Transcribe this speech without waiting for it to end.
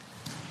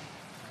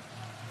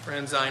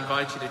Friends, I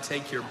invite you to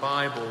take your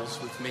Bibles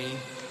with me.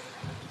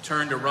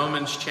 Turn to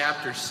Romans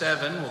chapter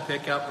 7. We'll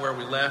pick up where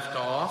we left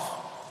off.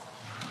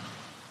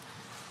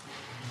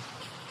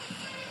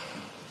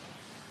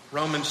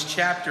 Romans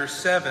chapter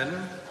 7.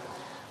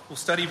 We'll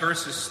study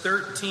verses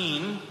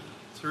 13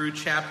 through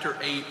chapter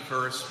 8,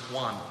 verse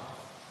 1.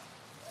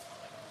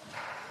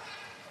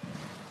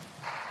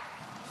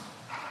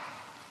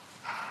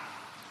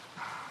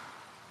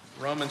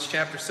 Romans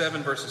chapter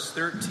 7, verses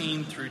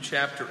 13 through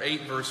chapter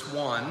 8, verse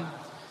 1.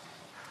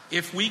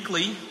 If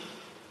weekly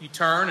you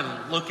turn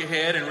and look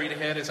ahead and read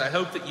ahead, as I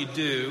hope that you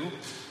do,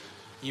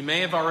 you may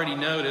have already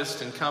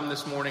noticed and come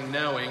this morning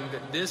knowing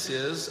that this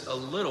is a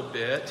little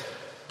bit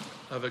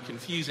of a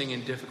confusing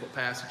and difficult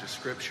passage of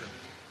Scripture.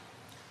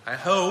 I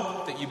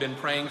hope that you've been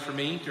praying for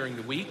me during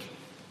the week.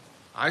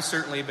 I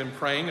certainly have been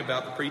praying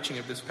about the preaching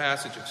of this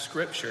passage of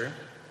Scripture,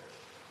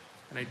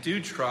 and I do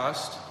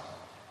trust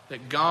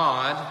that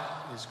God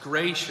is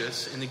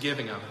gracious in the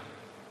giving of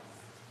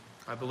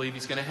it. I believe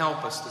He's going to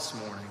help us this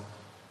morning.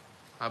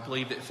 I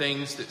believe that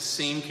things that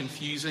seem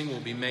confusing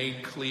will be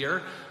made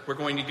clear. We're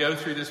going to go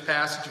through this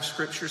passage of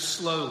Scripture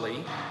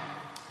slowly,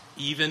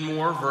 even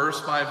more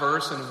verse by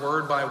verse and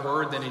word by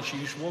word than is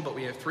usual. But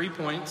we have 3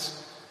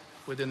 points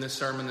within this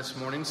sermon this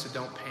morning, so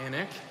don't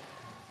panic.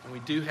 And we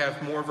do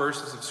have more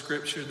verses of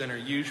Scripture than are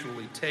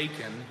usually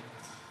taken.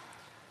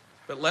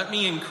 But let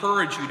me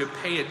encourage you to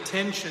pay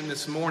attention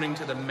this morning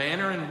to the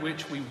manner in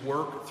which we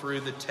work through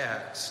the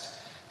text.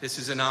 This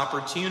is an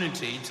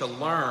opportunity to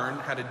learn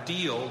how to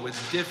deal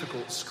with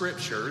difficult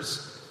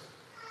scriptures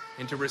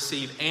and to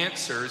receive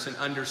answers and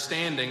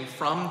understanding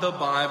from the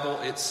Bible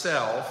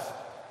itself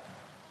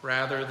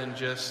rather than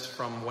just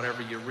from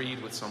whatever you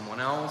read with someone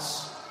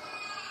else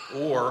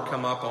or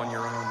come up on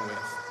your own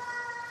with.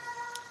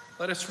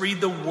 Let us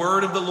read the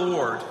word of the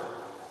Lord.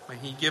 May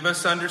He give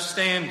us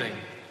understanding.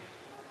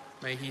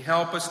 May He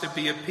help us to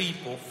be a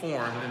people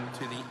formed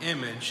into the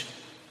image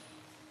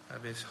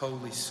of His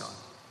holy Son.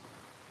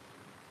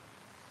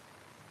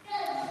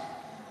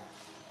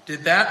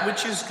 Did that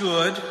which is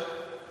good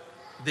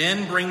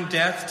then bring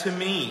death to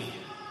me?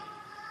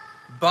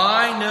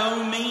 By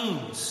no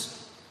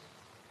means.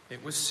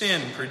 It was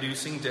sin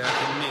producing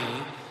death in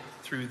me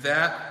through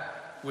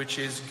that which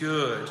is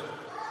good,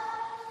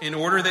 in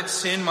order that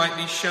sin might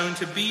be shown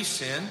to be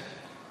sin,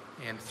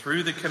 and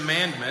through the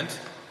commandment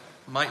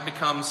might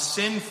become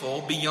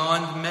sinful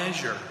beyond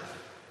measure.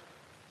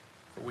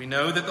 For we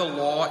know that the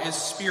law is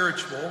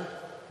spiritual,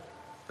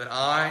 but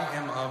I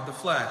am of the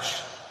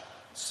flesh,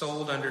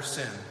 sold under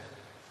sin.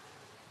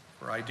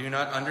 For I do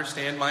not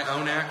understand my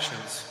own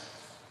actions.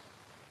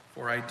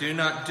 For I do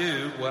not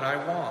do what I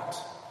want,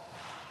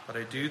 but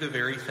I do the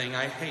very thing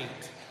I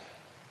hate.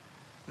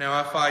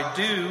 Now if I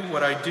do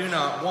what I do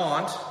not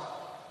want,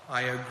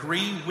 I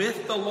agree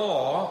with the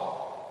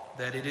law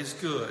that it is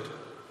good.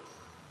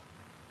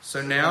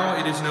 So now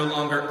it is no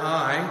longer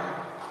I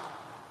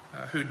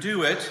who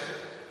do it,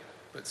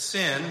 but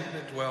sin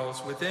that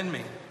dwells within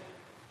me.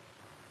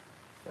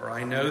 For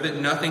I know that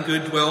nothing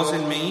good dwells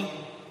in me,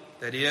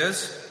 that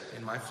is,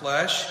 in my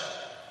flesh.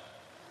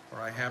 For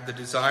I have the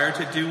desire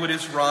to do what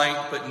is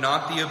right, but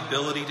not the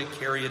ability to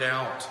carry it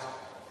out.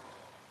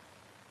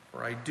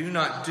 For I do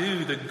not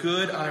do the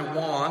good I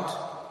want,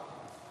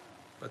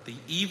 but the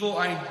evil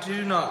I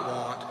do not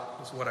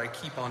want is what I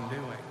keep on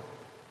doing.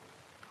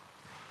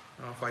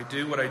 Now, if I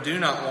do what I do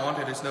not want,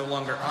 it is no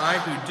longer I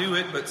who do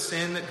it, but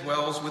sin that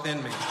dwells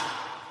within me.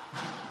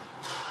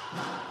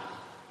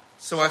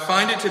 So I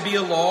find it to be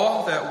a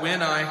law that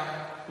when I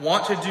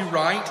want to do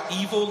right,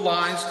 evil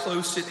lies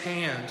close at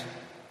hand.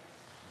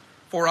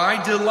 For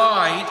I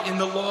delight in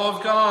the law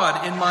of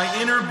God in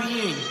my inner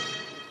being.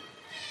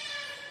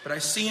 But I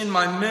see in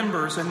my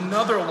members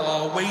another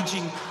law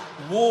waging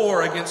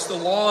war against the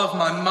law of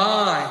my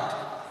mind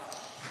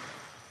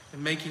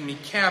and making me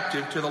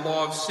captive to the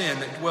law of sin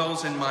that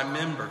dwells in my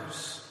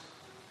members.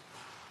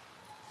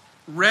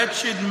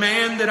 Wretched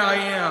man that I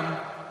am,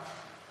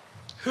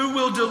 who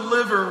will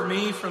deliver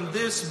me from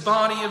this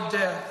body of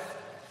death?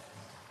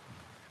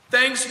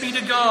 Thanks be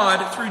to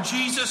God through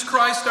Jesus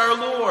Christ our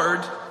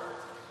Lord.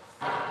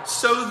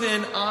 So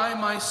then I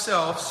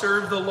myself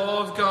serve the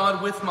law of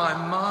God with my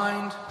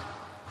mind,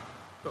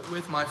 but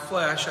with my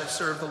flesh I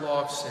serve the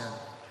law of sin.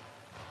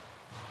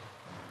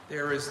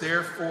 There is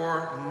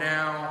therefore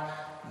now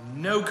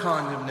no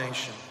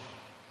condemnation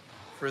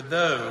for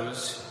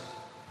those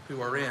who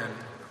are in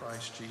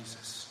Christ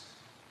Jesus.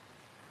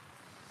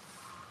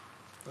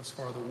 Thus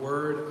far the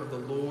word of the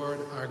Lord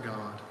our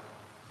God.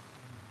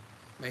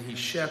 May He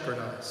shepherd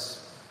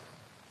us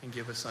and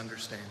give us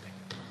understanding.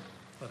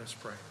 Let us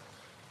pray.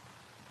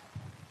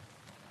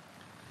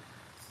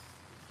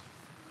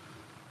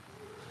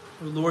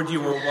 O Lord,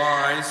 you are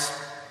wise,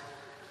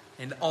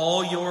 and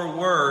all your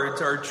words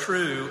are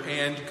true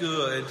and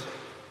good.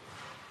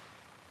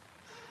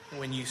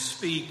 When you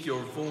speak,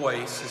 your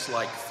voice is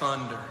like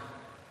thunder.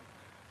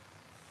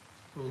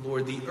 O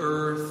Lord, the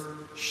earth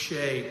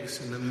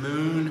shakes and the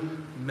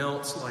moon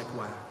melts like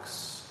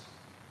wax.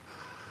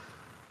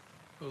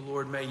 O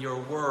Lord, may your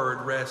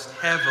word rest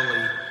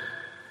heavily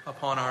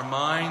upon our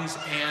minds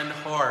and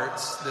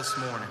hearts this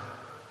morning.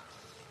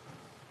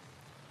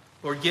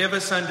 Lord, give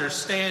us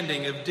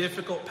understanding of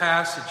difficult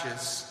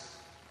passages.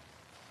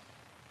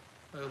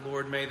 Oh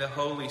Lord, may the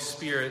Holy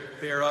Spirit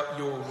bear up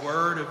your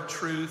word of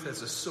truth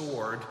as a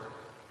sword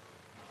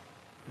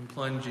and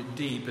plunge it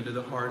deep into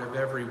the heart of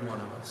every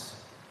one of us.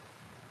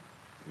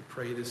 We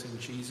pray this in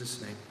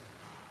Jesus' name.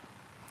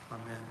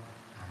 Amen.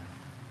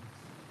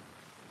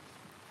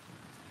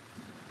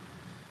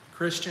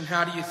 Christian,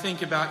 how do you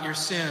think about your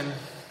sin?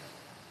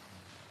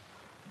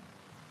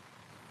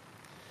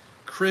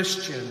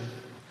 Christian,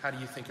 how do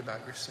you think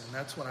about your sin?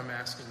 That's what I'm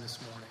asking this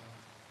morning.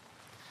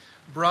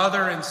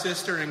 Brother and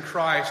sister in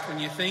Christ, when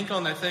you think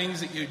on the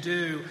things that you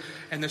do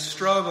and the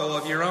struggle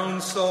of your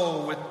own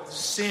soul with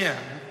sin,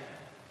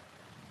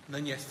 and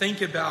then you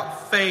think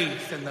about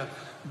faith and the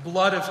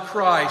blood of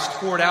Christ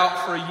poured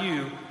out for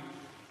you,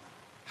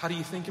 how do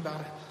you think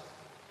about it?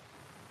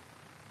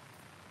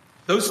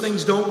 Those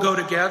things don't go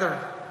together.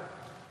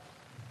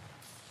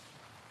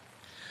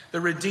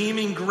 The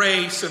redeeming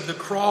grace of the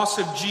cross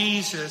of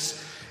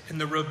Jesus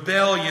and the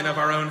rebellion of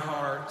our own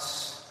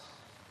hearts.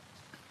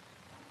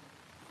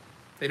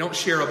 They don't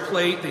share a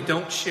plate, they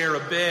don't share a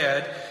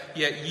bed,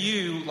 yet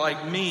you,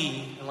 like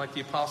me, and like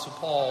the Apostle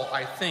Paul,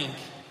 I think,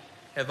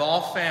 have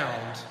all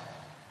found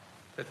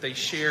that they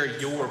share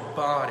your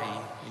body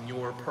and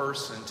your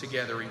person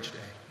together each day.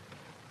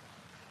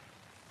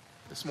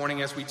 This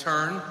morning as we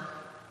turn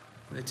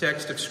in the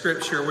text of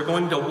Scripture, we're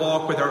going to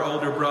walk with our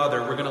older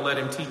brother. We're going to let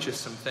him teach us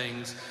some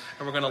things,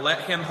 and we're going to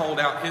let him hold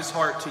out his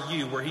heart to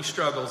you where he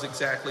struggles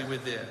exactly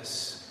with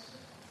this.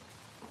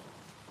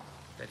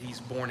 That he's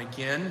born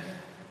again,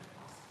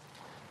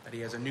 that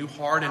he has a new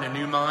heart and a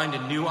new mind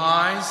and new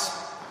eyes,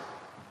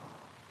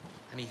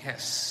 and he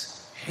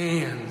has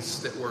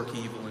hands that work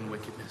evil and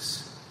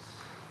wickedness,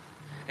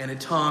 and a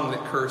tongue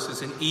that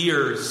curses, and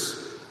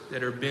ears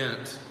that are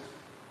bent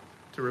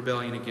to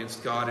rebellion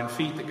against God, and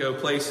feet that go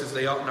places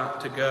they ought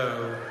not to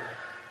go.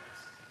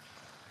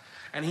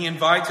 And he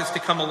invites us to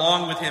come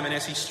along with him, and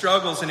as he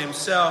struggles in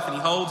himself and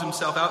he holds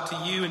himself out to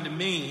you and to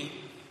me,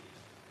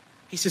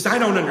 he says, I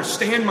don't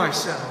understand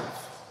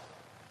myself.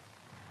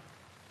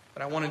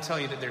 But I want to tell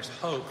you that there's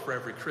hope for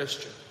every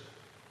Christian.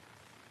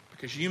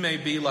 Because you may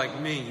be like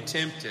me,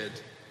 tempted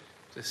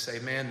to say,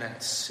 man,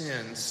 that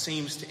sin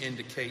seems to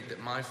indicate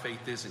that my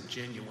faith isn't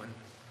genuine.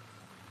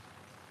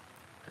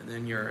 And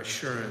then your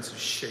assurance is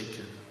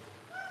shaken.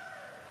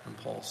 And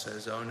Paul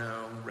says, oh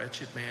no,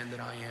 wretched man that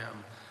I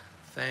am,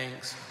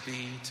 thanks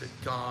be to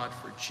God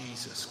for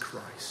Jesus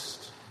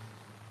Christ.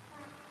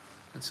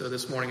 And so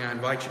this morning I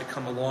invite you to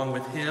come along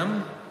with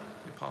him,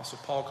 the Apostle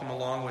Paul, come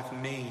along with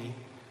me,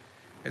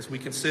 as we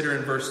consider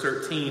in verse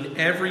 13,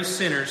 every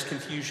sinner's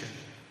confusion.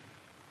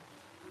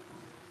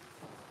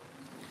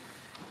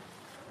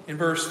 In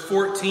verse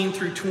 14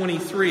 through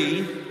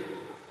 23,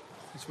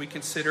 as we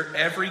consider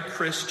every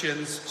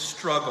Christian's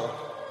struggle.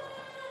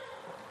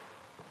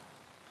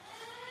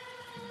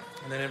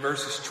 And then in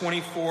verses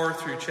 24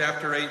 through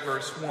chapter 8,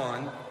 verse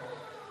 1,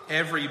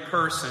 every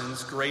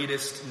person's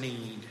greatest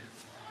need.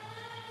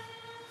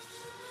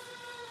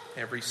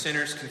 Every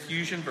sinner's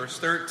confusion, verse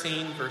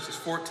 13, verses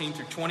 14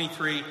 through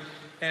 23,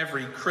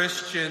 every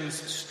Christian's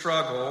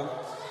struggle,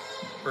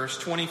 verse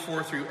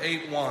 24 through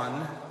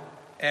 8:1,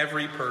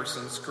 every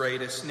person's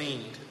greatest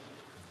need.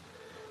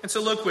 And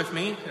so look with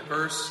me at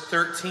verse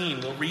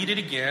 13. We'll read it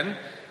again,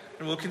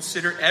 and we'll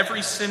consider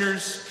every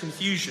sinner's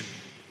confusion.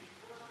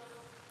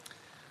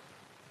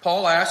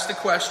 Paul asks the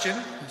question,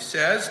 he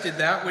says, did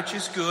that which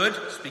is good,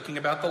 speaking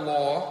about the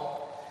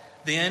law,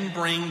 then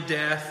bring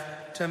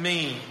death to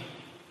me?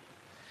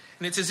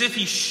 And it's as if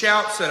he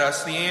shouts at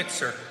us the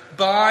answer,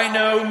 by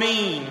no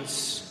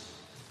means.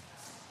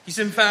 He's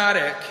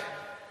emphatic.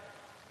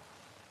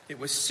 It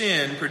was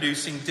sin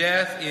producing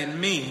death in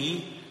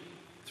me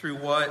through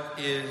what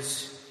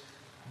is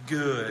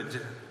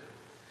good.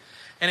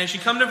 And as you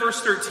come to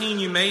verse 13,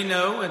 you may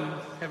know and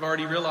have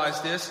already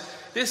realized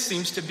this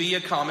seems to be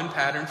a common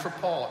pattern for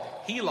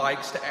Paul. He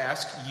likes to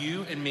ask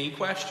you and me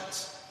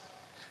questions.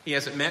 He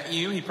hasn't met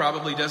you. He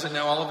probably doesn't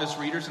know all of his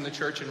readers in the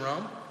church in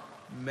Rome.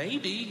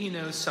 Maybe he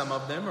knows some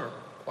of them, or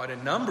quite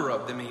a number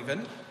of them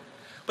even.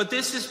 But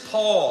this is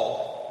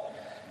Paul.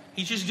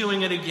 He's just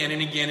doing it again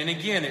and again and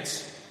again.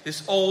 It's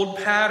this old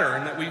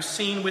pattern that we've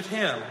seen with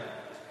him.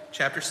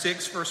 Chapter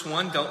 6, verse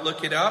 1, don't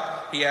look it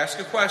up. He asks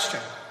a question.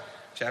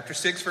 Chapter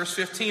 6, verse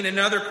 15,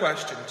 another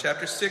question.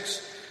 Chapter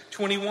 6,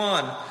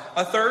 21,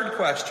 a third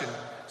question.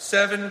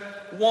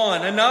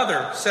 7:1,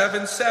 another.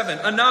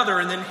 7:7, another.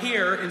 And then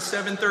here in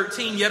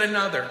 7:13, yet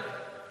another.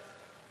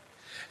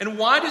 And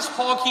why does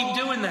Paul keep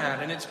doing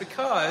that? And it's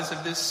because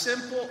of this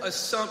simple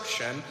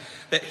assumption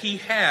that he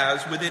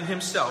has within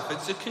himself.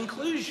 It's a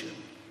conclusion.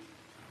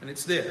 And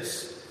it's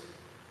this.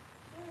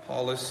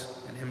 Paul is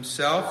in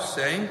himself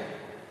saying,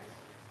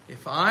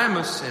 if I'm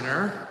a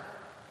sinner,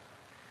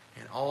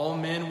 and all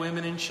men,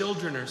 women, and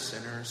children are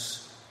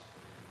sinners,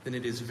 then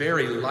it is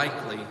very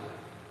likely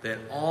that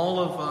all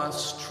of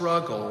us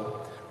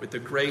struggle with the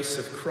grace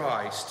of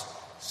Christ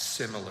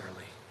similarly.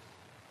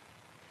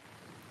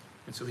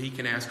 And so he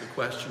can ask a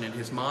question in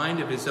his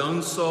mind of his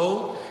own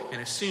soul and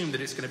assume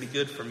that it's going to be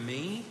good for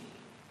me.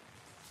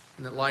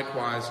 And that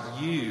likewise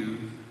you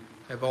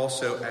have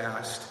also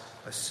asked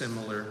a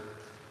similar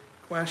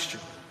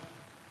question.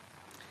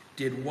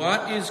 Did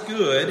what is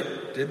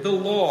good, did the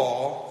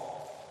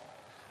law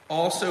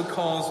also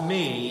cause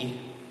me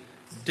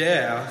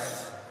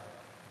death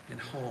and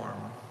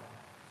harm?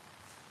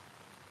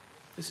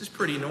 This is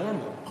pretty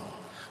normal.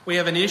 We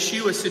have an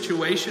issue, a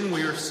situation.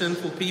 We are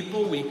sinful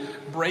people. We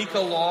break a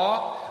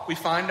law. We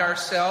find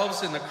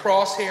ourselves in the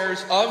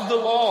crosshairs of the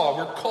law.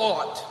 We're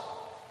caught.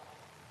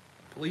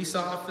 A police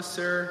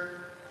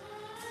officer,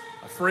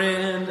 a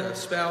friend, a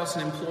spouse,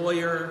 an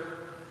employer,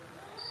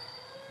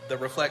 the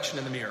reflection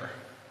in the mirror.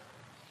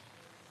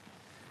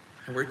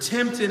 And we're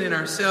tempted in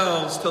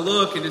ourselves to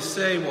look and to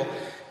say, well,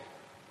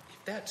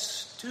 if that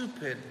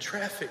stupid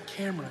traffic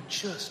camera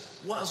just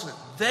wasn't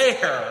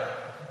there,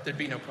 there'd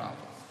be no problem.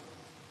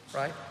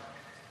 Right?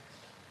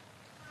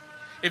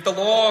 If the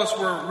laws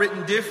were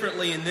written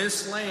differently in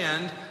this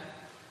land,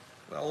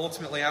 well,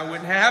 ultimately I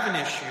wouldn't have an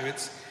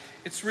issue.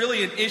 It's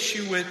really an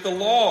issue with the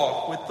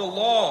law,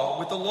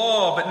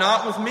 but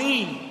not with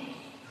me.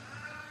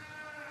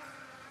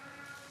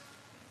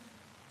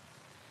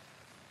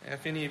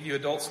 If any of you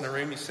adults in the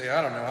room, you say,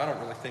 I don't know, I don't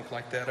really think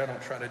like that. I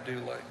don't try to do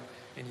like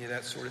any of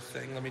that sort of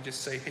thing. Let me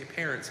just say, hey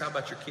parents, how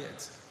about your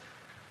kids?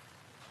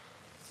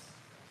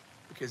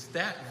 Because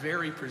that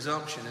very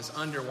presumption is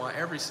under why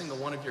every single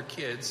one of your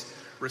kids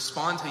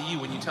respond to you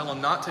when you tell them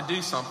not to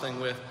do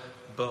something with,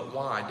 but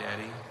why,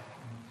 Daddy?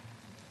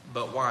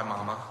 But why,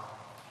 Mama?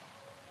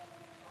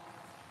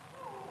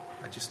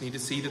 I just need to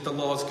see that the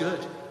law is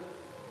good.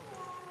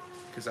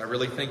 Because I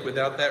really think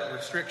without that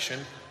restriction,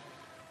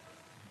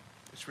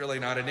 it's really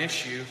not an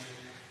issue.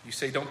 You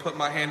say, don't put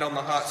my hand on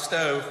the hot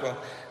stove. Well,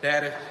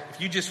 Dad,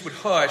 if you just would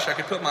hush, I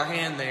could put my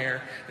hand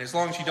there. And as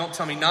long as you don't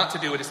tell me not to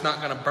do it, it's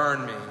not going to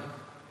burn me.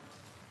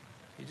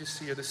 You just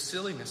see the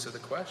silliness of the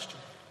question.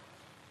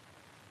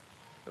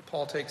 But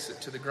Paul takes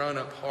it to the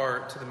grown-up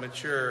heart, to the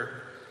mature,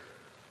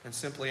 and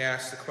simply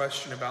asks the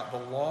question about the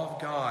law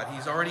of God.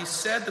 He's already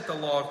said that the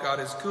law of God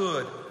is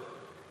good.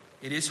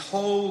 It is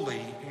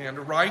holy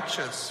and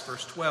righteous,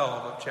 verse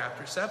 12 of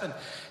chapter 7.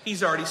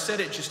 He's already said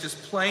it just as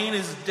plain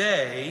as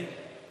day.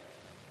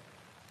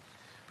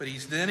 But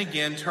he's then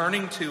again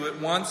turning to it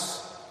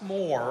once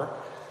more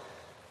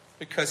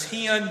because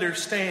he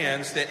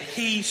understands that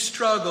he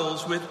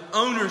struggles with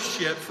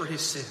ownership for his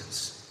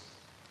sins.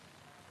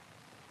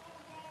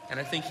 And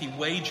I think he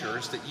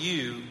wagers that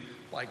you,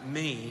 like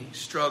me,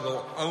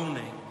 struggle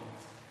owning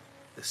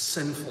the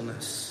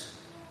sinfulness,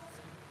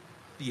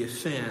 the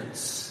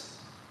offense,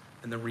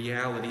 and the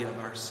reality of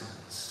our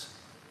sins.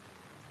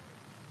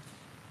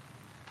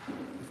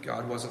 If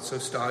God wasn't so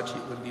stodgy,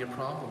 it wouldn't be a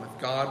problem.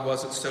 If God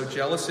wasn't so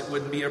jealous, it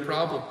wouldn't be a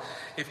problem.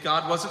 If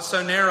God wasn't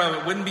so narrow,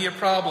 it wouldn't be a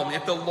problem.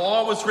 If the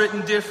law was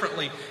written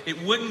differently,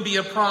 it wouldn't be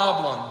a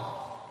problem.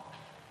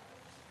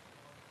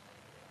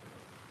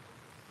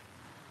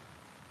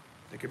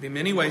 There could be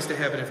many ways to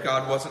heaven if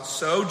God wasn't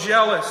so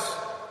jealous.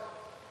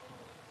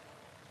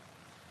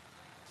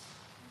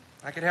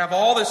 I could have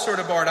all this sort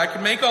of art. I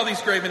could make all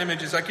these graven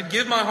images. I could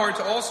give my heart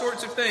to all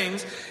sorts of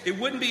things. It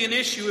wouldn't be an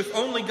issue if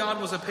only God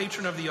was a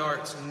patron of the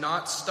arts,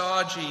 not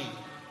stodgy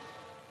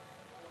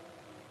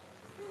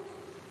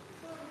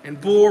and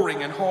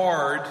boring and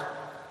hard.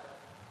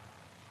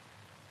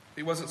 If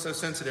he wasn't so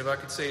sensitive, I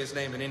could say his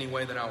name in any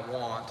way that I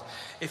want.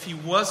 If he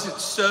wasn't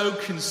so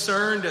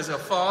concerned as a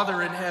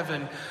Father in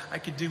heaven, I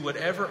could do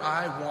whatever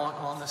I want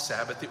on the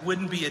Sabbath. It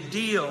wouldn't be a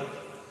deal.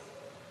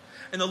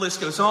 And the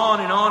list goes on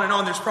and on and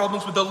on. There's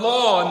problems with the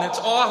law and its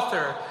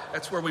author.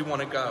 That's where we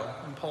want to go.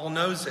 And Paul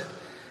knows it.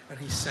 And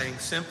he's saying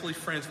simply,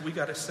 friends, we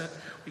got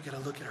to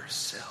look at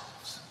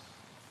ourselves.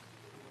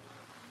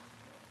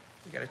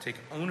 We got to take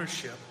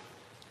ownership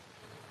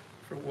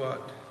for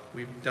what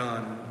we've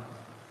done.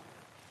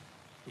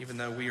 Even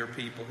though we are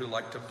people who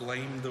like to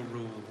blame the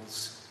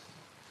rules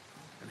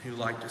and who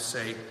like to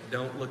say,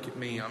 don't look at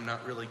me, I'm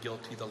not really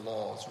guilty, the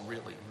law is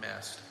really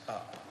messed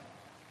up.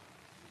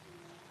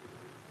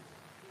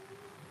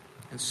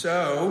 And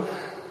so,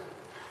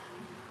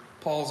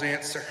 Paul's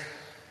answer.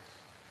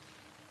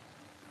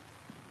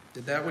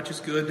 Did that which is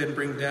good then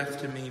bring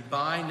death to me?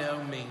 By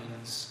no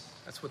means.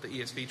 That's what the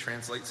ESV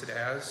translates it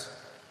as.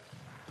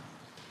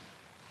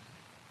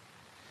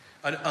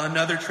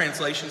 Another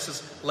translation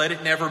says, let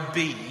it never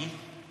be.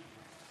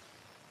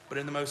 But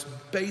in the most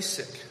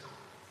basic,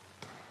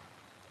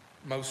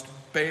 most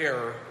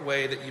bare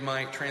way that you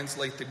might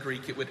translate the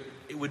Greek, it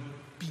would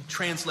be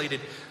translated,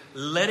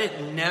 let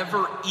it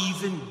never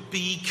even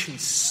be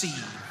conceived.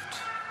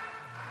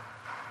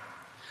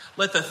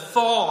 Let the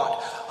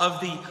thought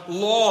of the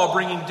law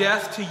bringing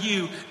death to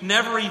you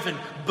never even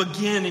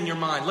begin in your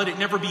mind. Let it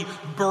never be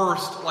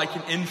birthed like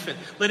an infant.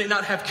 Let it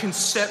not have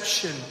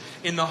conception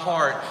in the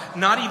heart.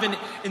 Not even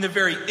in the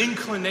very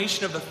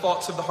inclination of the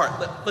thoughts of the heart.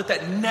 Let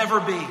that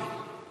never be.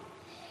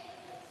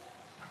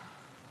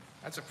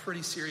 That's a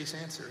pretty serious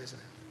answer, isn't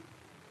it?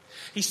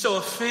 He's so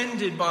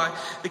offended by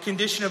the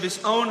condition of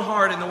his own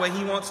heart and the way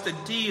he wants to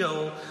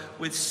deal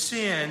with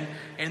sin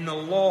and the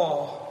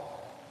law.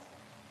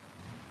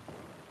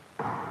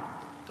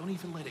 Don't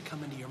even let it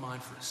come into your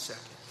mind for a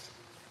second.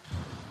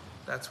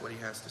 That's what he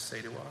has to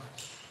say to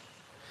us.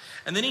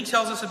 And then he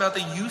tells us about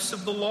the use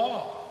of the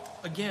law.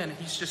 Again,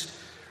 he's just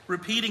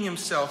repeating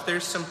himself.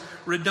 There's some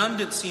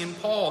redundancy in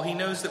Paul. He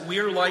knows that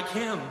we're like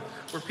him.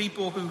 We're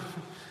people who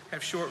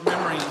have short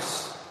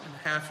memories and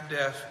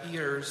half-deaf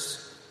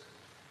ears.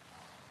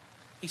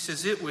 He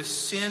says, it was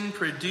sin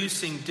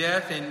producing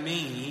death in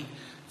me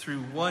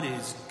through what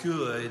is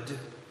good.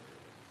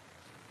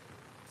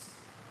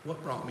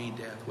 What brought me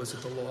death? Was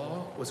it the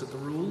law? Was it the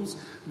rules?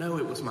 No,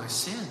 it was my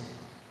sin.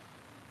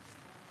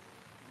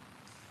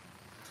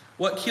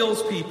 What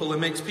kills people and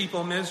makes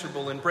people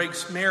miserable and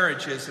breaks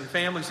marriages and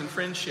families and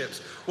friendships?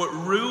 What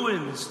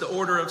ruins the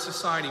order of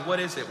society? What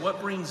is it?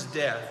 What brings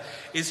death?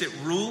 Is it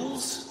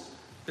rules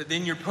that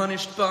then you're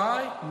punished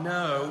by?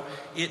 No,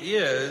 it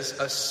is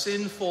a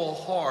sinful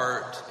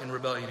heart in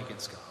rebellion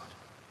against God.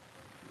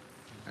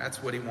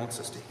 That's what he wants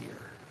us to hear.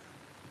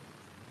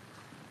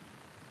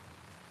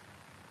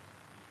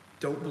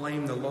 Don't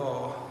blame the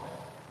law.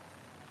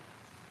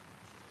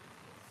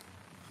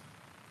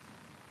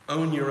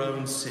 Own your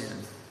own sin.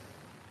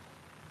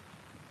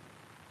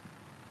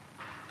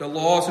 The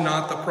law's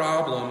not the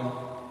problem.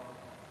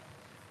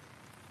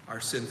 Our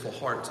sinful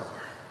hearts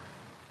are.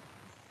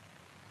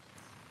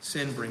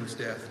 Sin brings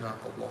death, not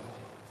the law.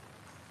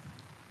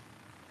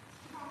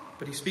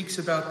 But he speaks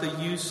about the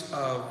use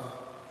of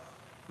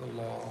the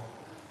law.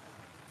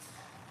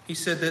 He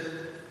said that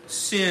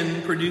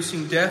sin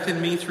producing death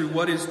in me through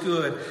what is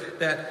good,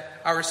 that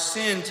our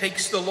sin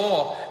takes the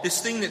law,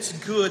 this thing that's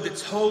good,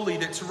 that's holy,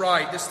 that's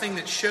right, this thing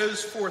that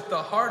shows forth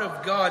the heart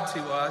of God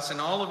to us and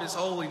all of his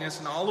holiness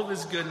and all of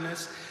his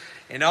goodness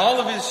and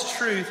all of his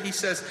truth. He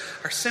says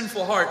our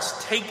sinful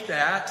hearts take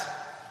that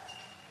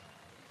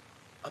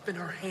up in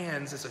our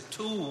hands as a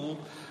tool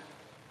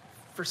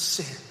for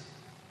sin.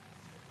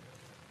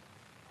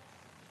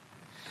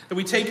 And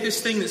we take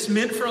this thing that's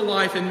meant for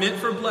life and meant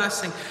for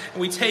blessing,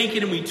 and we take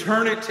it and we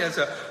turn it as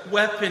a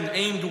weapon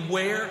aimed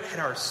where? At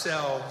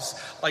ourselves.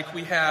 Like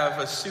we have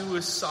a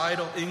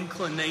suicidal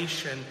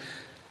inclination.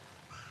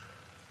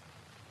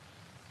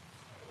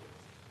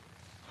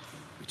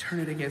 We turn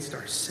it against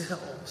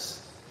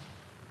ourselves.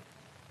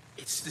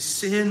 It's the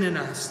sin in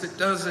us that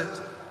does it.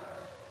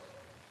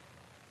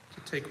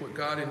 To take what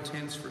God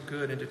intends for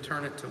good and to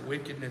turn it to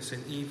wickedness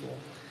and evil.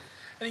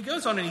 And he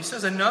goes on and he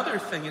says another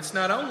thing. It's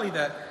not only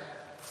that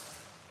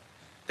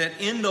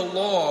in the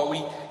law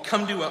we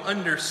come to an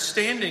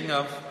understanding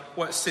of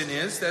what sin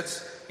is.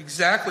 That's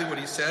exactly what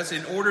he says.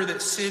 In order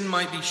that sin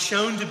might be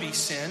shown to be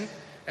sin.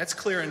 That's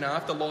clear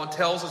enough. The law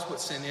tells us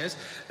what sin is.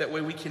 That way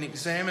we can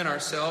examine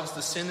ourselves,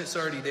 the sin that's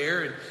already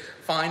there, and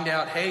find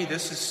out, hey,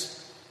 this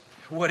is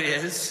what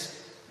is.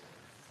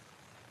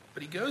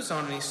 But he goes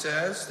on and he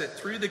says that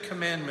through the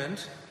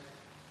commandment,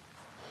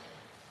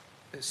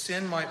 that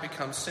sin might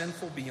become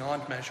sinful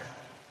beyond measure.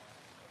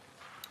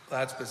 Well,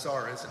 that's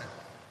bizarre, isn't it?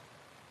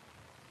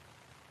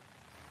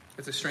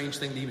 It's a strange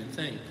thing to even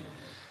think.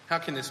 How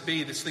can this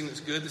be? This thing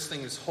that's good, this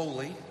thing is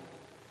holy.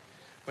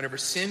 Whenever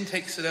sin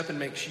takes it up and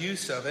makes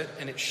use of it,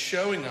 and it's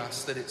showing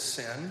us that it's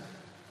sin,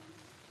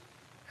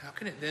 how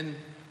can it then,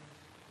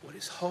 what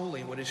is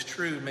holy, what is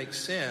true, make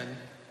sin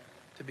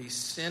to be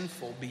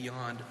sinful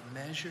beyond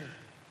measure?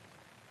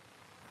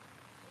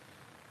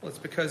 Well, it's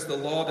because the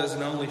law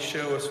doesn't only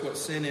show us what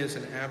sin is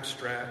in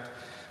abstract,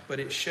 but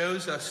it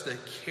shows us the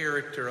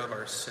character of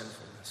our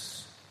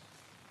sinfulness.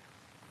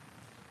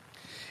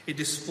 It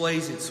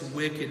displays its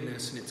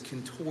wickedness and its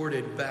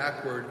contorted,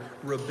 backward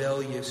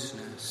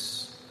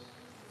rebelliousness.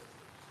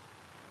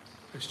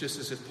 It's just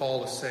as if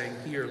Paul is saying,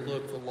 here,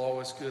 look, the law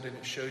is good and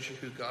it shows you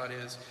who God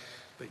is.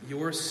 But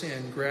your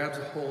sin grabs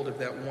a hold of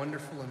that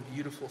wonderful and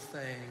beautiful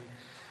thing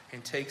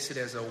and takes it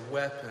as a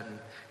weapon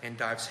and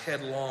dives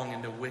headlong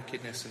into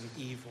wickedness and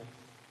evil.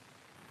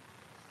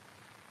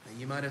 Now,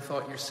 you might have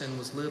thought your sin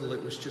was little.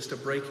 It was just a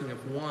breaking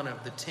of one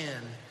of the 10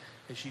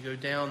 as you go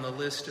down the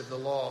list of the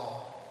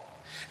law.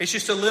 It's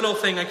just a little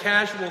thing, a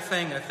casual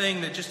thing, a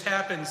thing that just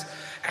happens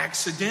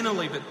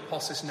accidentally. But Paul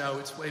says, no,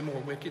 it's way more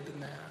wicked than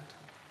that.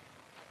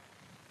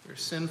 Your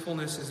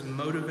sinfulness is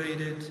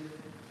motivated.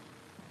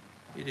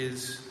 It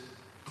is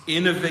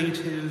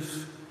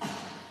innovative.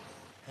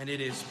 And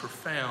it is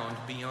profound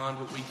beyond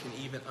what we can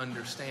even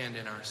understand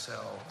in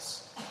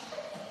ourselves.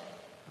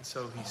 And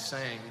so he's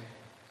saying,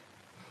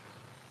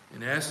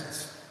 in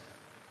essence,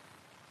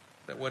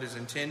 that what is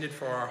intended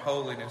for our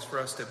holiness, for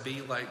us to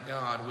be like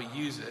God, we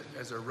use it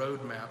as a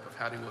roadmap of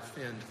how to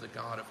offend the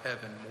God of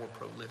heaven more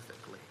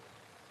prolifically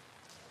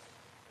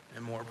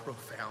and more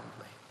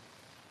profoundly.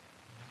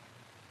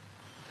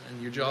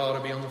 And your jaw ought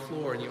to be on the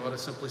floor, and you ought to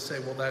simply say,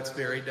 well, that's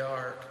very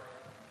dark.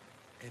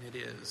 And it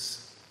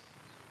is.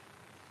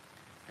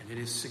 And it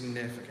is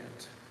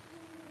significant.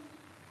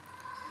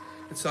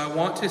 And so I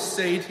want to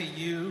say to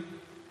you,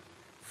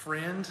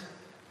 friend,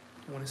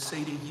 I want to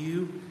say to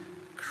you,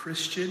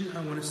 Christian,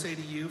 I want to say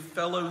to you,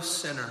 fellow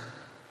sinner,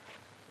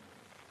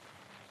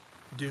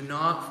 Do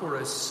not for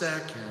a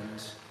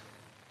second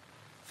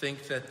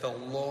think that the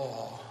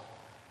law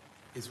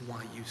is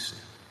why you sin.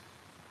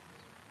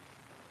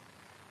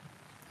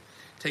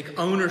 Take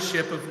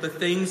ownership of the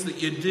things that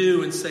you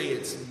do and say,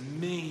 it's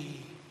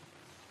me.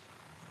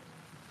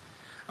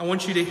 I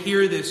want you to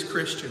hear this,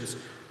 Christians.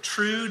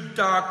 True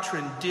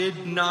doctrine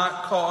did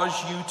not cause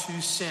you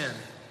to sin.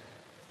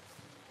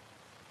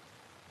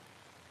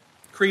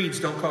 Creeds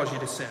don't cause you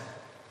to sin.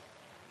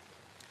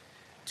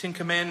 10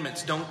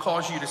 Commandments don't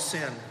cause you to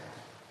sin.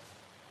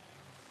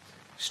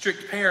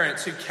 Strict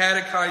parents who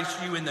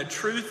catechize you in the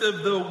truth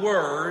of the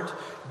Word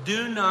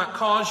do not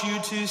cause you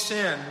to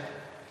sin.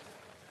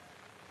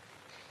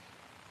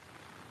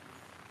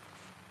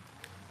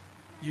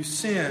 You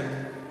sin,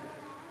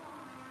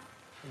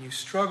 and you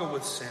struggle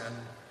with sin,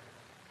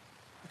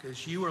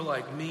 because you are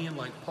like me and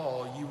like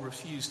Paul, you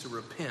refuse to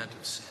repent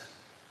of sin.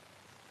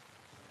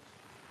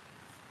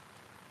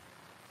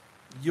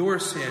 Your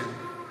sin,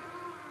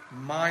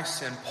 my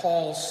sin,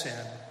 Paul's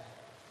sin,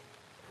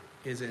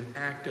 is an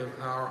act of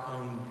our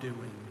own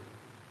doing.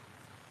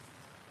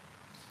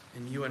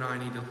 And you and I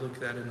need to look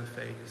that in the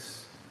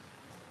face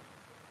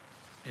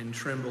and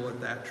tremble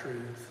at that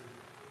truth.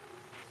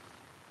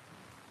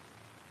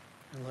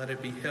 And let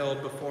it be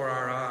held before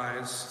our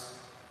eyes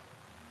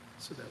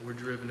so that we're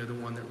driven to the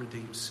one that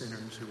redeems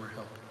sinners who are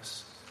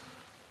helpless.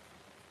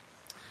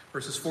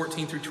 Verses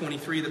 14 through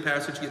 23, the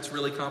passage gets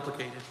really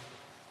complicated.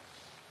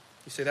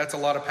 You say, that's a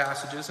lot of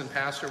passages, and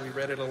Pastor, we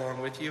read it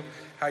along with you.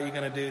 How are you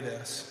going to do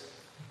this?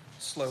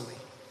 Slowly.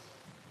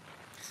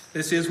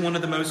 This is one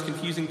of the most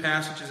confusing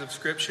passages of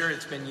Scripture.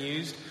 It's been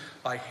used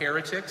by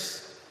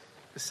heretics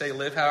to say,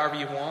 live however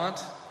you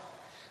want.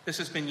 This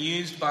has been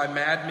used by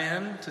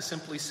madmen to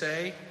simply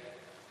say,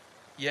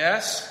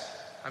 yes,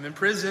 I'm in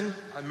prison.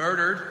 I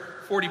murdered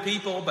 40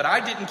 people, but I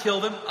didn't kill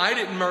them. I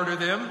didn't murder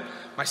them.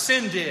 My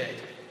sin did.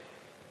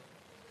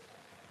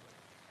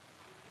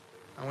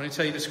 I want to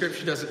tell you the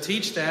Scripture doesn't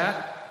teach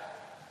that.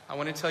 I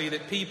want to tell you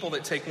that people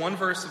that take one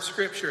verse of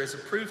Scripture as a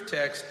proof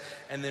text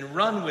and then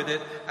run with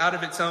it out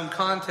of its own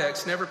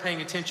context, never paying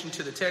attention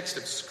to the text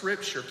of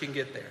Scripture, can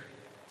get there.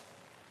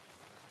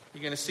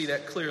 You're going to see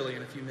that clearly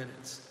in a few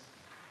minutes.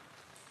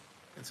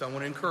 And so I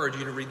want to encourage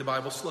you to read the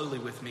Bible slowly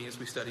with me as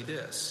we study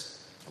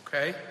this.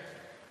 Okay?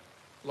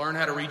 Learn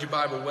how to read your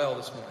Bible well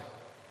this morning.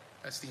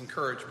 That's the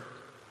encouragement.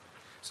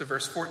 So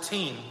verse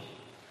 14,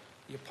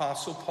 the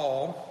Apostle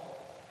Paul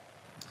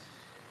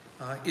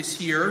is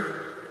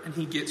here, and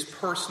he gets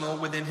personal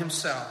within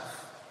himself.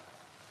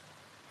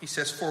 He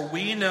says, for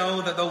we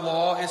know that the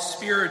law is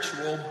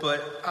spiritual,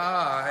 but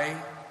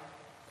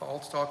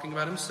Paul's talking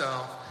about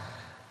himself,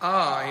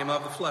 I am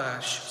of the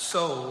flesh,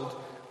 sold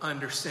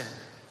under sin.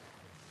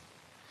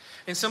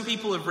 And some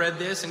people have read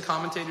this, and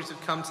commentators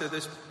have come to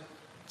this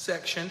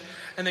section,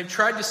 and they've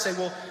tried to say,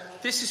 well,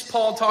 this is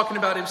Paul talking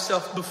about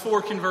himself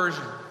before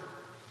conversion.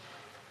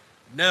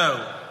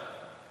 No,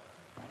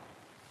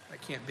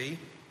 that can't be.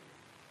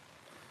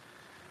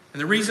 And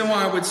the reason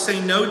why I would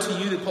say no to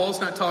you, that Paul's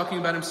not talking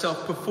about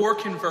himself before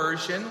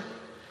conversion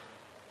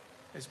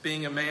as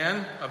being a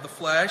man of the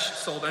flesh,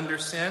 sold under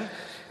sin,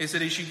 is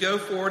that as you go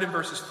forward in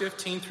verses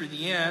 15 through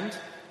the end,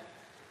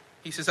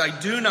 he says, I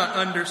do not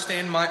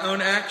understand my own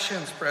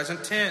actions,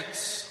 present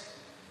tense.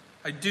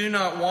 I do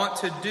not want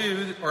to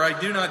do, or I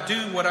do not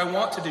do what I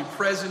want to do,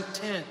 present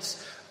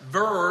tense.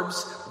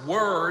 Verbs,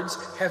 words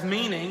have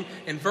meaning,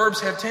 and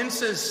verbs have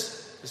tenses.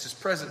 This is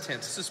present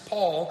tense. This is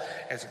Paul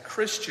as a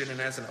Christian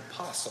and as an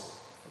apostle.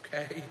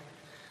 Okay?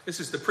 This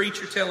is the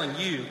preacher telling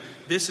you,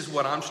 this is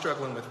what I'm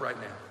struggling with right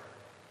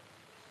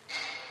now.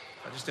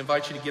 I just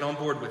invite you to get on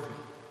board with me.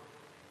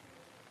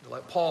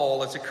 Let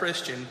Paul, as a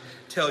Christian,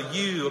 tell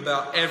you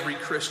about every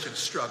Christian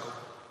struggle.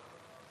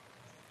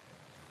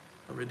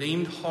 A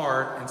redeemed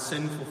heart and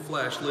sinful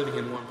flesh living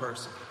in one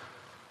person.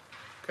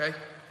 Okay?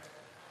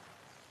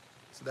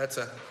 So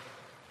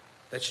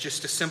that's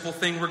just a simple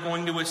thing we're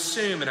going to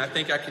assume, and I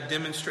think I could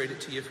demonstrate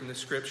it to you from the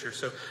Scripture.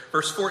 So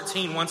verse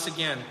 14, once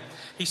again,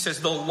 he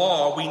says the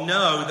law, we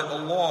know that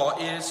the law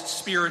is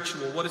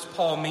spiritual. What does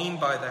Paul mean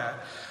by that?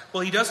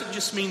 Well, he doesn't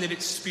just mean that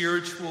it's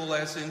spiritual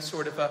as in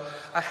sort of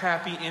a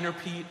happy inner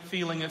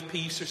feeling of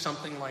peace or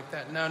something like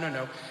that.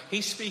 No.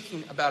 He's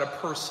speaking about a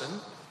person.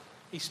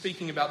 He's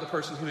speaking about the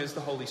person who is the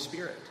Holy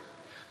Spirit.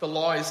 The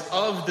law is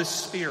of the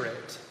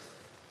Spirit,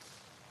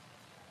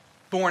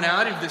 born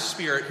out of the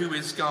Spirit who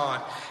is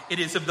God. It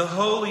is of the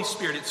Holy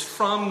Spirit. It's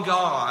from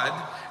God,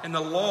 and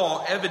the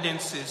law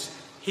evidences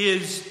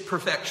His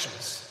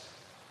perfections.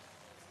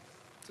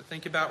 So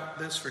think about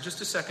this for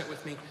just a second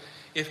with me.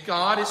 If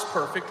God is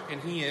perfect, and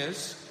He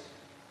is,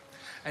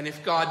 and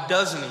if God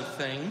does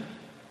anything,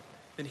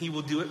 then He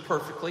will do it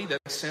perfectly. That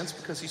makes sense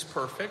because He's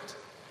perfect.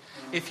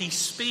 If He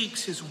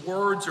speaks, His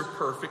words are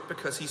perfect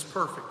because He's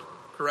perfect.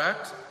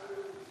 Correct?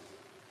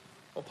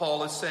 Well,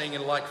 Paul is saying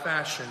in like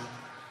fashion,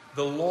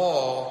 the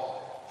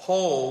law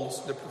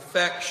holds the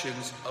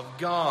perfections of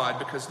God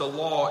because the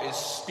law is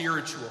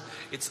spiritual.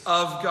 It's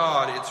of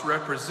God. It's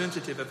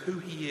representative of who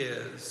He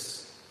is.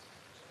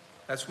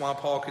 That's why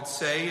Paul could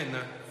say in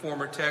the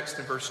former text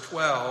in verse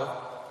 12,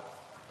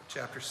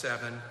 chapter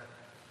 7,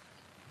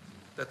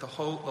 that the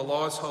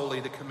law is holy,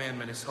 the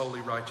commandment is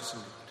holy, righteous,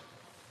 and good.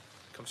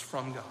 It comes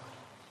from God.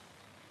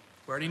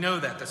 We already know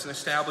that. That's an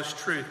established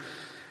truth.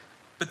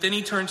 But then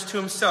he turns to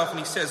himself and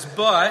he says,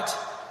 but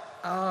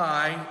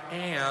I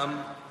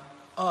am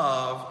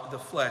of the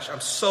flesh.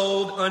 I'm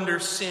sold under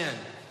sin.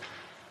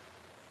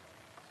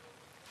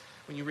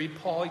 When you read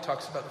Paul, he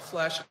talks about the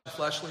flesh,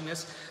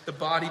 fleshliness, the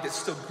body that's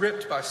still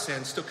gripped by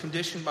sin, still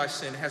conditioned by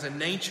sin, has a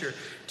nature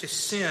to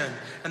sin.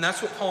 And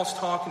that's what Paul's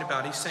talking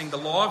about. He's saying the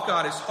law of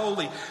God is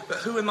holy, but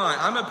who am I?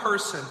 I'm a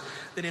person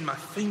that in my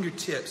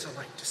fingertips I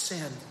like to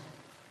sin.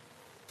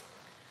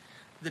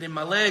 That in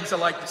my legs I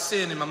like to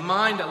sin. In my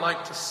mind I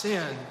like to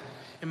sin.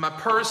 In my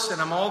person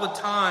I'm all the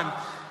time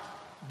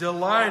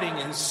delighting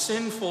in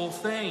sinful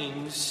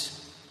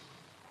things.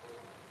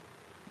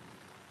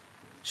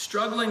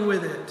 Struggling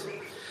with it.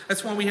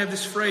 That's why we have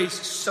this phrase,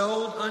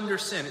 sold under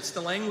sin. It's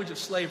the language of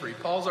slavery.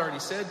 Paul's already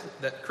said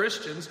that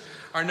Christians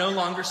are no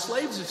longer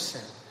slaves of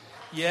sin.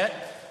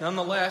 Yet,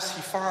 nonetheless,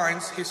 he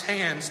finds his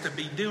hands to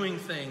be doing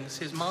things,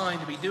 his mind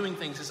to be doing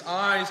things, his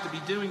eyes to be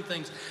doing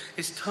things,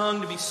 his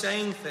tongue to be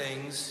saying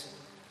things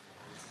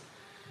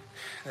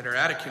that are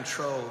out of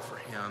control for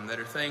him, that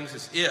are things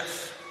as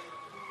if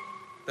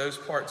those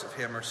parts of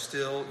him are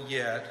still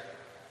yet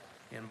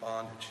in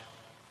bondage.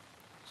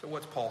 So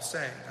what's Paul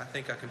saying? I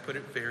think I can put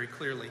it very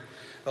clearly.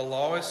 The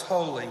law is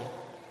holy,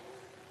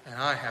 and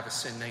I have a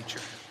sin nature.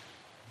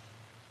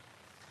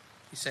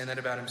 He's saying that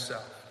about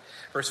himself.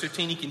 Verse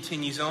 15, he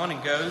continues on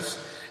and goes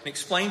and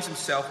explains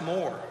himself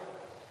more.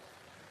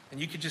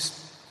 And you could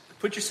just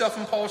put yourself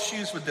in Paul's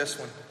shoes with this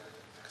one.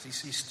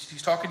 Because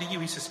he's talking to you.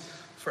 He says,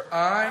 for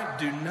I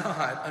do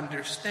not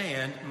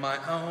understand my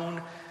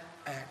own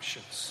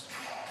actions.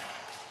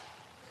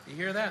 You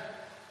hear that?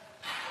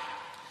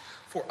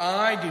 For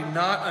I do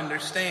not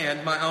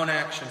understand my own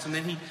actions. And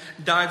then he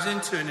dives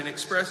into it and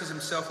expresses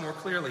himself more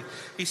clearly.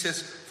 He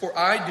says, for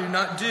I do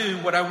not do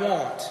what I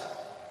want,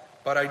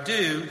 but I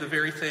do the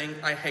very thing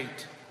I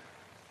hate.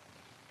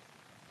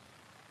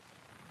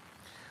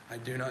 I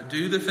do not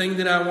do the thing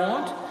that I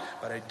want,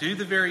 but I do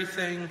the very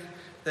thing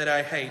that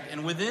I hate.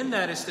 And within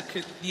that is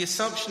the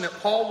assumption that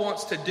Paul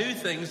wants to do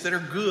things that are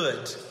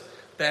good,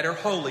 that are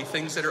holy,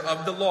 things that are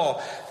of the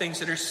law, things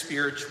that are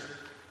spiritual.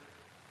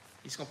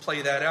 He's going to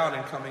play that out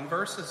in coming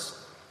verses.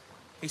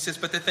 He says,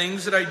 but the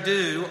things that I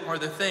do are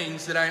the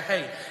things that I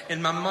hate.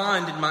 In my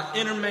mind, in my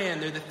inner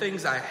man, they're the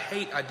things I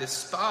hate, I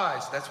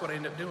despise. That's what I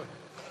end up doing.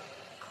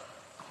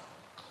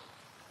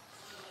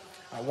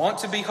 I want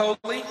to be holy.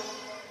 I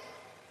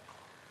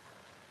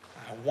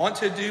want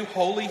to do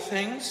holy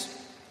things.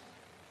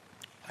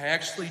 I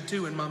actually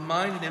do in my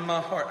mind and in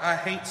my heart. I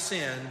hate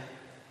sin.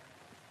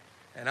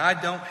 And I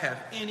don't have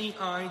any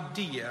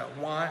idea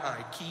why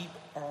I keep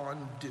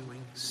on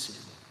doing sin.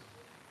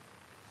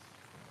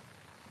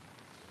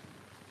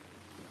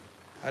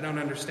 I don't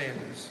understand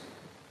this.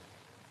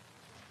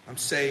 I'm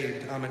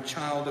saved. I'm a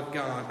child of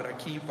God, but I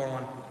keep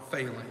on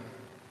failing.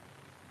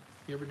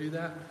 You ever do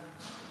that?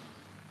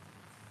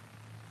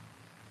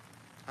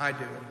 I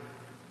do it.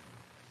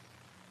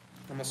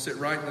 I'm going to sit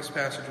right in this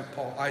passage with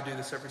Paul. I do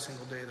this every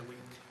single day of the week.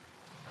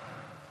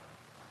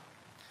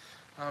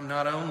 I'm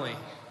not only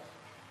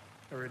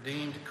a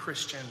redeemed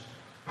Christian,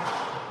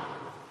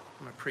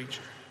 I'm a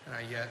preacher, and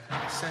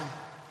I sin.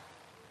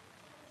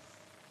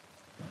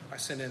 I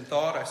sin in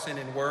thought, I sin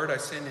in word, I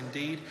sin in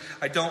deed.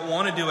 I don't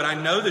want to do it. I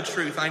know the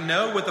truth. I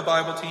know what the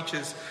Bible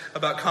teaches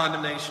about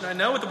condemnation. I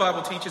know what the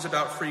Bible teaches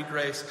about free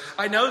grace.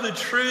 I know the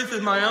truth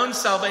of my own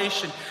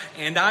salvation,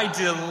 and I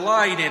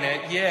delight in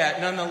it. Yet,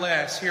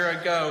 nonetheless, here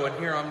I go, and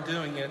here I'm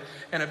doing it,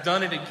 and I've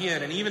done it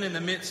again. And even in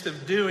the midst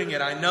of doing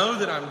it, I know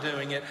that I'm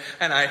doing it,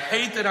 and I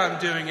hate that I'm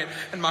doing it,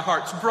 and my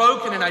heart's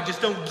broken, and I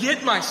just don't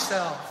get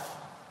myself.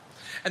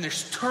 And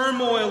there's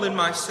turmoil in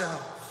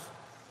myself.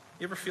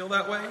 You ever feel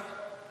that way?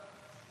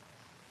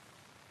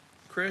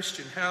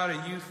 Christian, how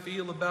do you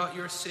feel about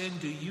your sin?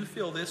 Do you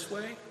feel this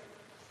way?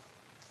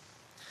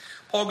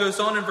 Paul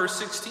goes on in verse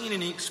 16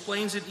 and he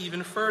explains it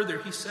even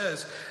further. He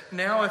says,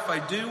 now if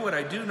I do what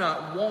I do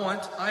not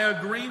want, I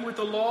agree with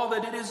the law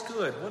that it is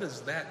good. What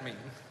does that mean?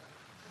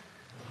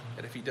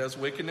 That if he does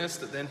wickedness,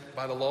 that then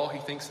by the law he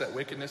thinks that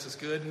wickedness is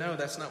good? No,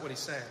 that's not what he's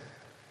saying.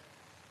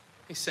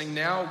 He's saying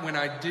now when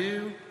I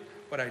do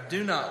what I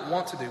do not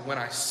want to do, when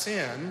I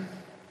sin,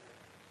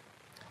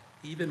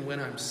 even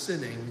when I'm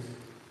sinning,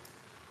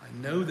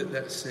 I know that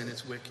that sin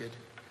is wicked,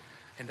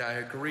 and I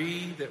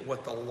agree that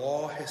what the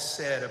law has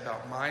said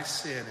about my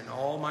sin and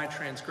all my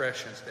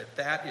transgressions,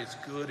 that is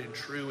good and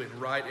true and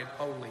right and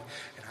holy,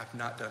 and I've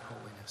not done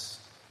holiness.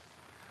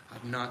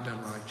 I've not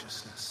done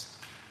righteousness.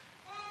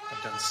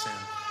 I've done sin.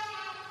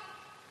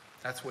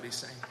 That's what he's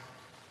saying.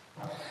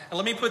 And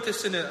let me put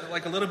this in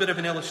a little bit of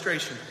an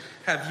illustration.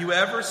 Have you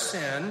ever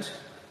sinned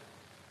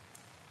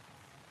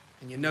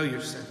and you know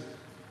you're sinning?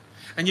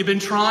 And you've been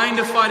trying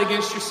to fight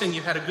against your sin.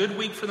 You've had a good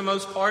week for the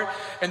most part.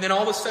 And then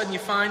all of a sudden you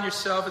find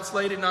yourself, it's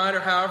late at night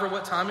or however,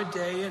 what time of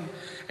day,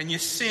 and you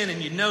sin,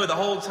 and you know the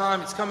whole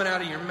time it's coming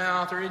out of your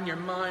mouth or in your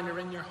mind or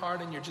in your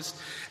heart, and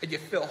you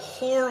feel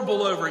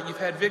horrible over it. You've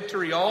had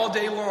victory all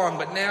day long,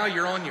 but now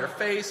you're on your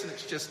face and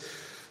it's just,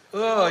 you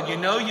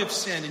know you've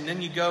sinned. And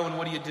then you go, and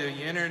what do?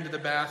 You enter into the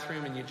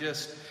bathroom and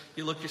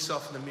you look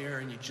yourself in the mirror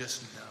and you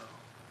just know.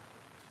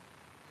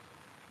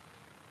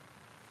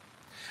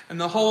 And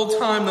the whole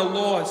time the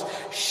law is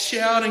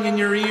shouting in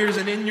your ears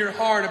and in your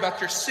heart about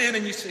your sin.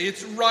 And you say,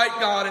 it's right,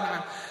 God,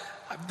 and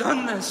I've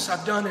done this,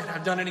 I've done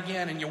it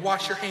again. And you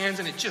wash your hands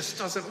and it just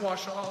doesn't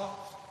wash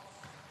off.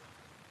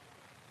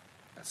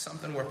 That's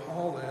something where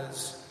Paul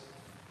is.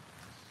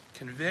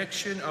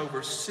 Conviction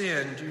over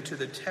sin due to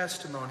the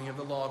testimony of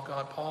the law of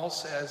God. Paul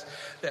says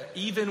that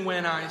even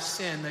when I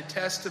sin, the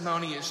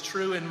testimony is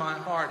true in my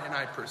heart and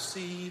I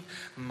perceive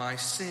my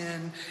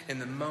sin in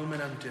the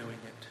moment I'm doing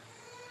it.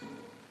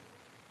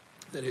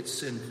 That it's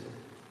sinful,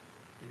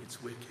 and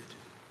it's wicked,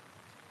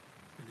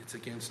 and it's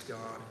against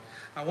God.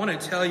 I want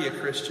to tell you,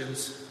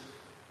 Christians,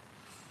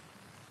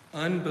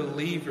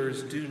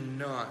 unbelievers do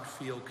not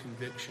feel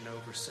conviction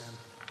over sin.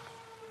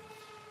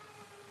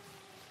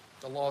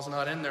 The law's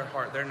not in their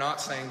heart. They're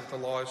not saying that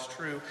the law is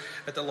true,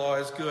 that the law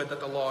is good, that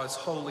the law is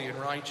holy and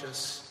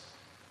righteous.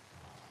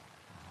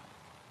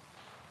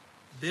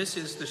 This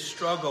is the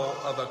struggle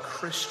of a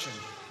Christian.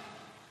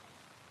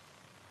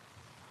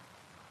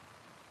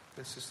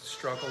 This is the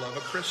struggle of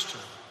a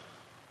Christian.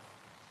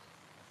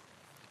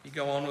 You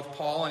go on with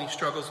Paul and he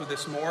struggles with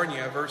this more, and you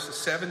have verses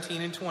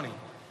 17 and 20.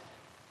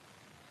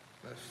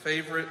 The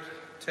favorite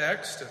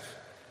text of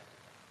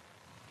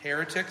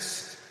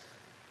heretics.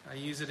 I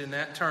use it in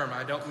that term.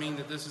 I don't mean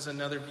that this is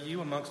another view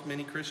amongst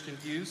many Christian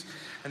views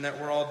and that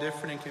we're all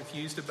different and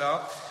confused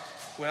about,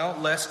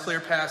 less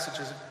clear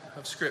passages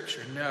of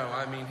Scripture. No,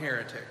 I mean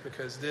heretic,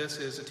 because this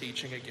is a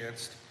teaching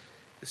against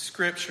the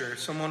Scripture. If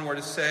someone were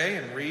to say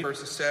and read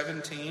verses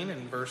 17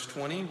 and verse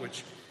 20,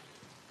 which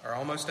are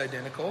almost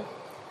identical.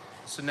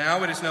 So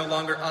now it is no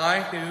longer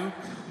I who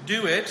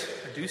do it,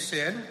 I do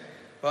sin,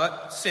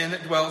 but sin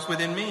that dwells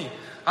within me.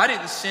 I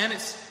didn't sin,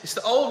 it's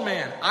the old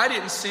man. I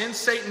didn't sin,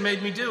 Satan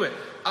made me do it.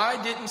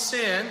 I didn't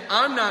sin,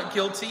 I'm not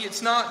guilty,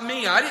 it's not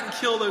me. I didn't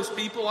kill those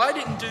people, I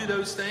didn't do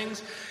those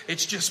things.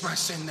 It's just my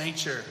sin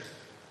nature.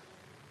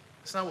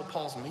 That's not what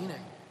Paul's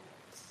meaning.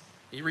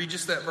 You read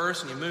just that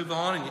verse and you move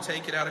on and you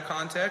take it out of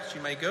context.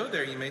 You may go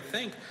there. You may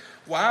think,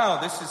 wow,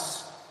 this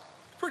is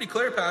pretty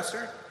clear,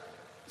 Pastor.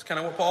 It's kind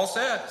of what Paul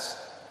says.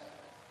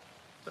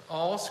 But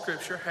all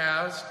Scripture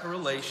has a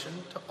relation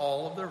to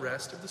all of the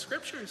rest of the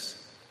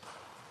Scriptures.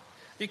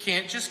 You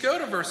can't just go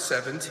to verse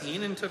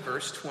 17 and to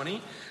verse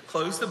 20,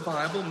 close the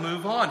Bible,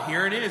 move on.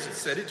 Here it is. It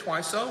said it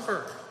twice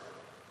over.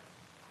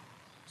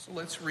 So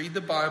let's read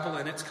the Bible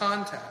in its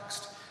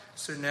context.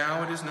 So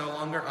now it is no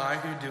longer I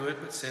who do it,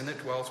 but sin that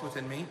dwells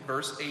within me.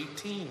 Verse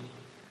 18.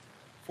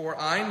 For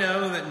I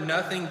know that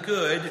nothing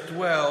good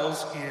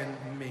dwells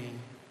in me,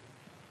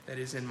 that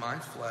is in my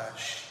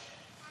flesh.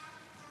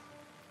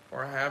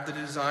 For I have the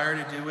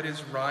desire to do what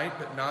is right,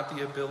 but not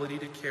the ability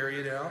to carry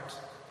it out.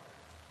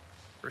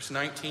 Verse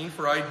 19.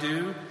 For I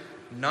do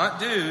not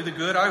do the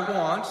good I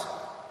want,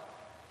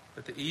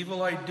 but the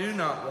evil I do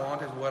not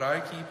want is what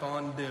I keep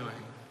on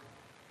doing.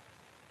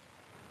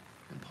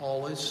 And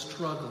Paul is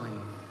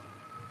struggling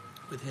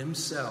with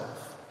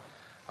himself,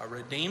 a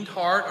redeemed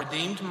heart, a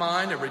redeemed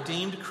mind, a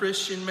redeemed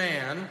Christian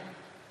man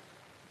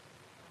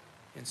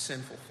in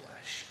sinful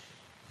flesh.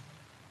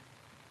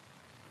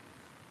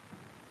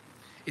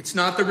 It's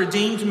not the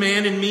redeemed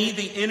man in me,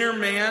 the inner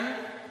man,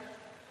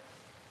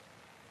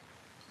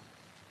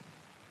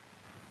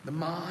 the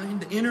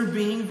mind, the inner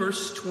being,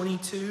 verse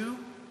 22,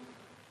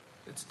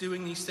 that's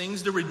doing these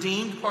things. The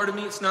redeemed part of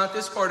me, it's not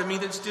this part of me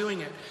that's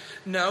doing it.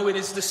 No, it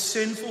is the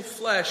sinful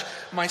flesh,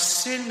 my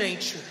sin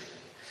nature.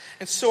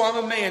 And so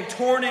I'm a man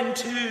torn in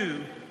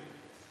two.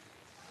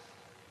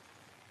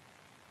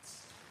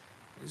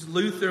 As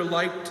Luther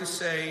liked to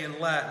say in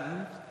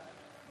Latin,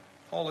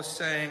 Paul is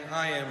saying,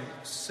 I am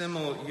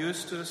simul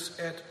justus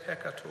et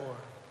peccator.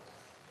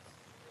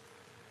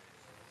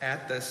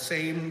 At the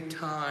same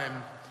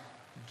time,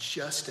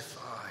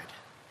 justified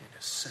and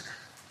a sinner.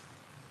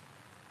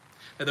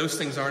 Now, those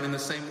things aren't in the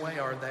same way,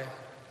 are they?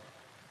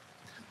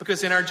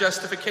 Because in our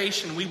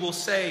justification, we will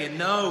say and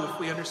know,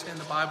 if we understand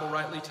the Bible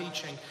rightly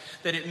teaching,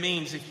 that it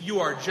means if you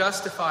are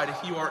justified,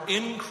 if you are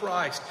in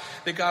Christ,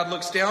 that God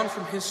looks down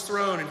from his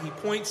throne and he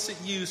points at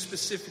you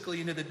specifically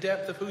into the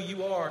depth of who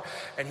you are,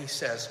 and he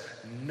says,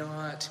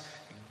 not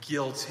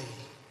guilty.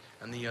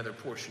 And the other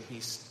portion, he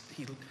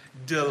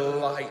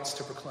delights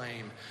to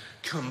proclaim,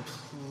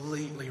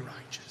 completely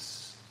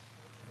righteous.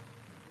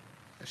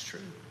 That's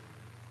true.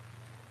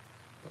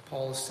 But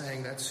Paul is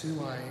saying that's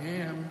who I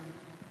am.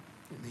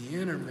 In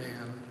the inner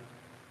man,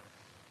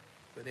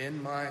 but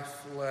in my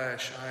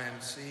flesh I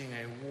am seeing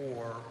a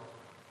war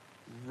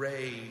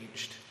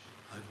raged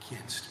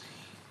against me.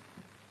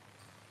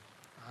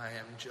 I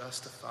am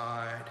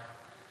justified,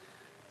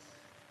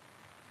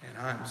 and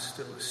I'm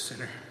still a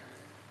sinner.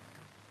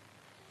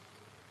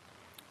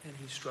 and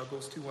he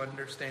struggles to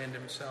understand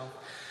himself.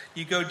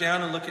 You go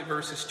down and look at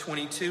verses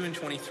 22 and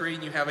 23,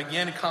 and you have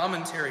again a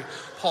commentary.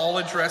 Paul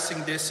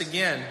addressing this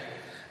again.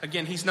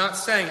 Again, he's not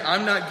saying,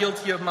 I'm not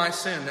guilty of my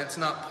sin. That's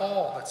not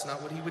Paul. That's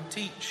not what he would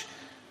teach.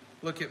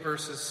 Look at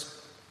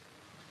verses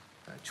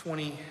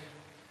 21,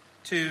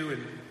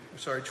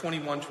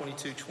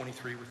 22,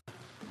 23 with me.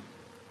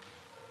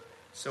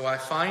 So I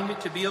find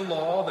it to be a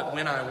law that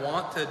when I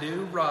want to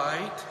do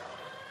right,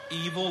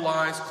 evil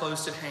lies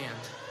close at hand.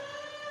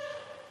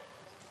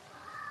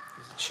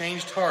 There's a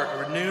changed heart, a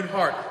renewed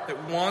heart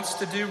that wants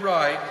to do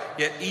right,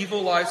 yet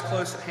evil lies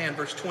close at hand.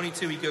 Verse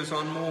 22, he goes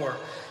on more.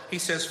 He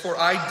says, for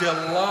I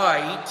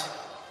delight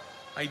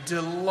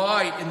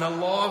in the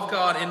law of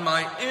God, in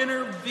my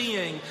inner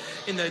being,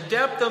 in the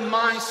depth of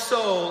my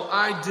soul,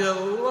 I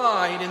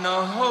delight in the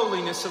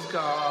holiness of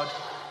God.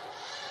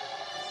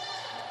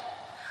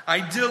 I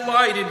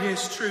delight in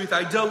His truth.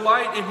 I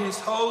delight in His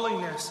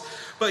holiness.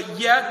 But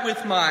yet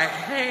with my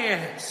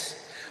hands,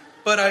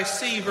 but I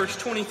see, verse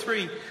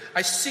 23,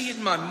 I see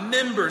in my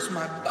members,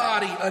 my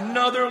body,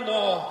 another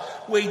law,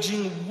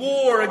 waging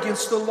war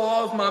against the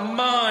law of my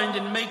mind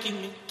and making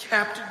me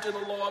captive to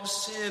the law of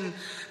sin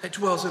that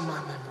dwells in my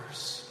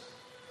members.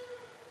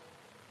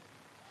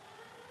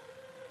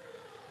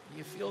 Do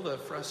you feel the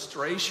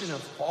frustration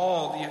of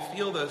Paul? Do you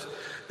feel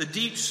the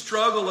deep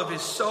struggle of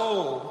his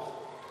soul?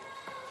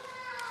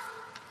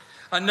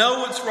 I know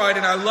what's right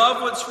and I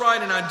love what's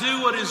right and I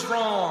do what is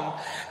wrong.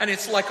 And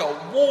it's like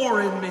a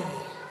war in me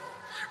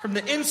from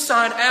the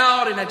inside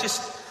out, and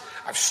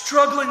I'm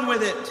struggling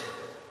with it.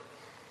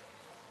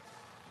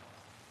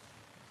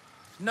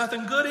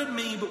 Nothing good in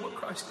me but what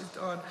Christ has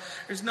done.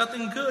 There's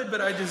nothing good, but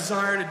I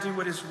desire to do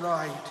what is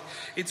right.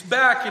 It's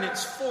back and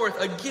it's forth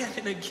again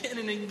and again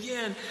and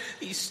again.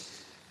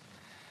 These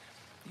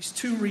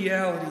two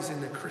realities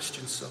in the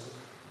Christian soul.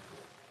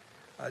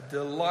 A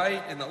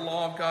delight in the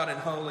law of God and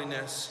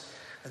holiness,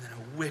 and then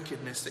a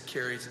wickedness that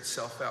carries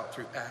itself out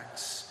through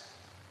acts,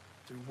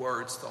 through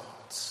words,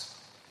 thoughts.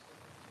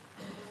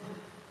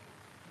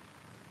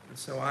 And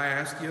so I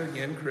ask you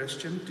again,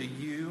 Christian, do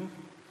you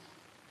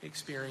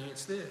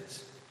experience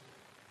this?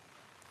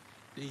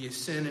 Do you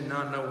sin and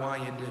not know why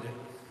you did it?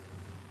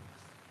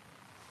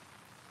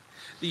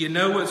 Do you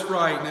know what's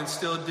right and then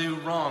still do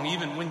wrong,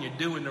 even when you're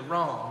doing the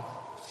wrong?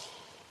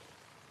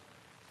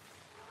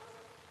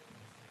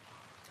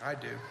 I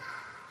do.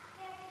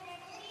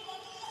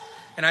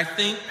 And I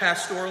think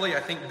pastorally, I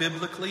think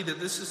biblically, that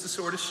this is the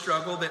sort of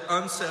struggle that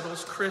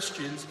unsettles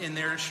Christians in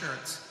their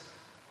assurance.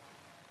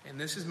 And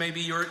this is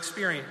maybe your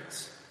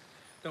experience.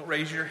 Don't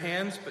raise your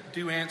hands, but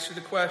do answer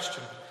the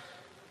question.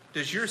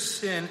 Does your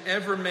sin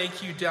ever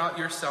make you doubt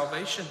your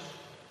salvation?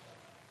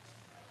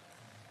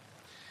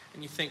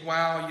 And you think,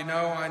 wow,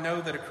 I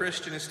know that a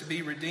Christian is to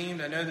be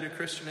redeemed. I know that a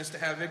Christian is to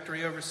have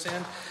victory over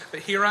sin.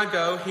 But here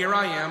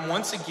I am,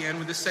 once again,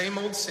 with the same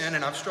old sin,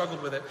 and I've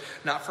struggled with it.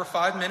 Not for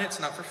 5 minutes,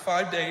 not for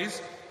 5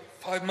 days,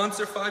 5 months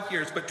or 5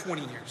 years, but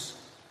 20 years.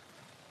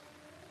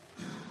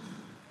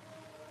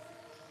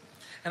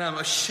 And I'm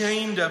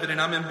ashamed of it, and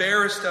I'm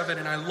embarrassed of it,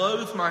 and I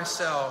loathe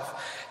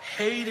myself,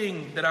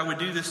 hating that I would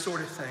do this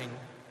sort of thing.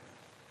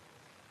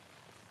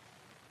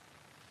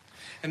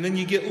 And then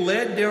you get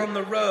led down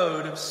the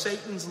road of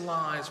Satan's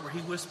lies where he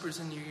whispers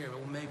in your ear,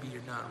 well, maybe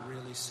you're not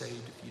really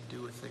saved if you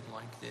do a thing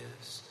like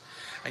this.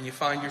 And you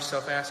find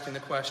yourself asking the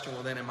question,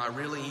 well, then am I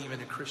really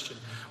even a Christian?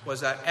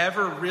 Was I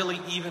ever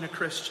really even a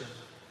Christian?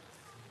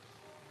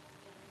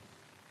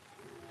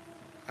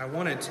 I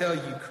want to tell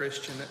you,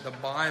 Christian, that the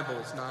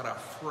Bible's not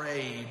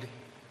afraid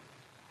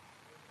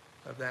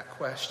of that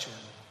question.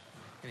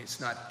 And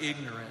it's not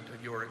ignorant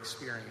of your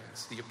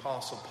experience. The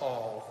Apostle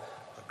Paul,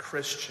 a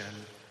Christian,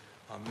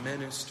 a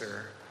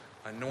minister,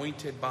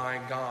 anointed by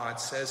God,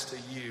 says to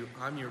you,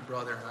 I'm your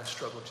brother and I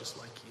struggle just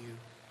like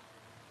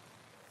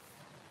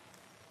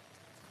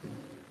you.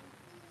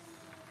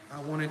 I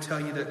want to tell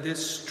you that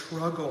this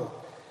struggle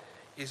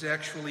is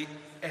actually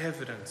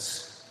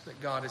evidence that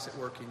God is at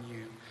work in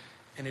you.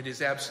 And it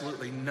is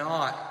absolutely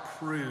not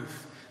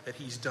proof that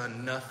He's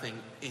done nothing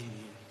in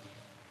you.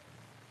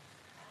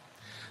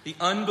 The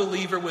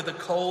unbeliever with a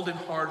cold and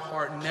hard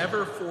heart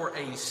never for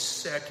a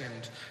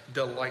second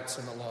delights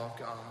in the law of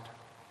God.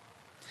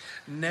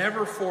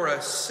 Never for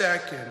a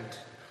second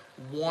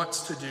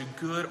wants to do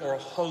good or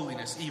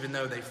holiness, even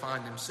though they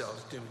find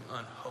themselves doing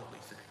unholy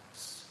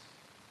things.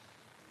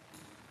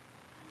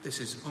 This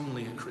is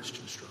only a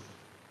Christian struggle.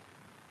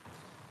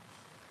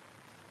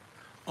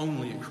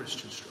 Only a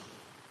Christian struggle.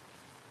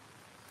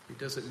 It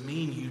doesn't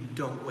mean you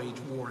don't wage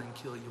war and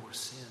kill your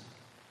sin.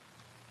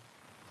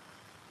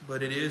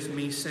 But it is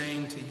me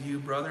saying to you,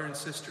 brother and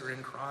sister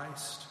in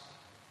Christ,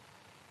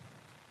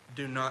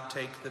 do not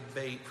take the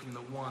bait from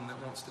the one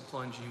that wants to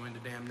plunge you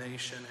into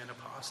damnation and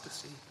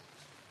apostasy.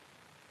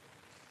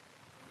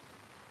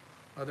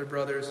 Other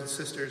brothers and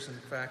sisters, in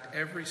fact,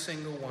 every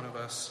single one of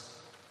us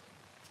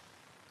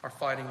are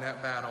fighting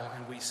that battle,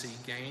 and we see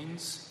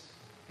gains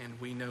and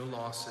we know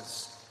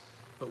losses.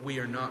 But we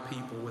are not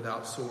people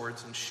without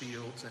swords and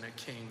shields and a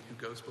king who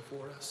goes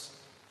before us.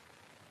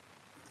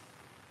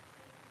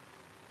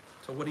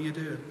 So what do you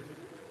do?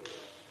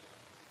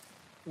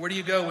 Where do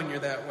you go when you're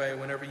that way,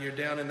 whenever you're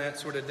down in that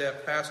sort of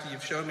depth? Pastor,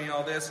 you've shown me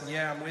all this, and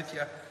yeah, I'm with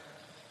you.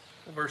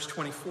 Well, verse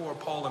 24,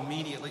 Paul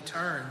immediately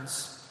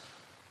turns.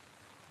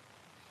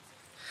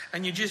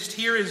 And you just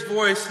hear his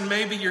voice, and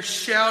maybe you're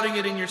shouting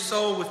it in your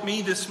soul with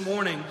me this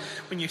morning.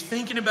 When you're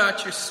thinking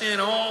about your sin,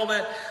 all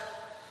that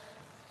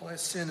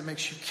sin that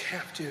makes you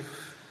captive.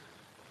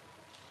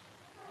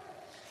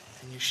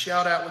 And you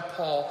shout out with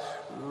Paul,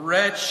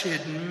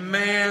 "Wretched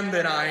man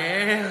that I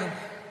am,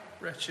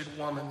 wretched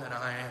woman that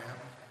I am.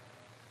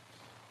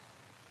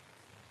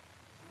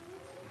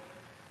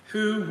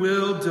 Who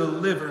will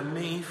deliver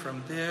me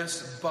from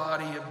this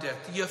body of death?"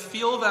 Do you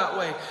feel that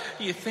way?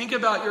 Do you think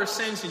about your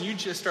sins and you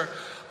just are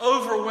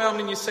overwhelmed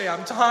and you say,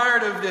 "I'm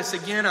tired of this.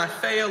 Again I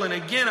fail, and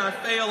again I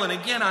fail, and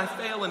again I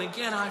fail, and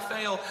again I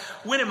fail.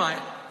 When am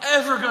I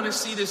ever going to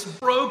see this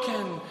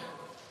broken?"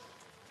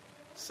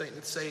 Satan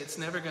would say it's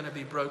never going to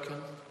be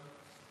broken.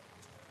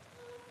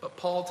 But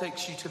Paul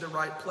takes you to the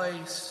right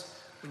place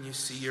when you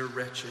see you're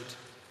wretched.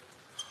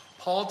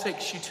 Paul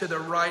takes you to the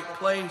right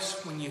place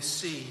when you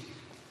see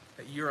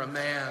that you're a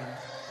man,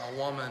 a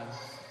woman,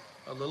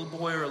 a little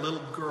boy or a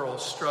little girl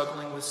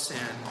struggling with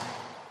sin.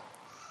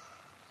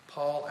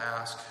 Paul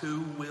asks,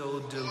 "Who will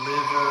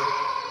deliver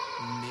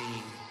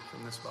me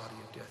from this body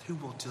of death?" Who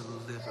will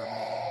deliver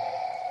me?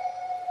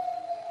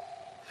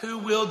 Who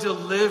will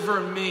deliver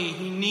me?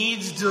 He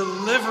needs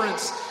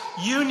deliverance.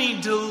 You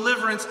need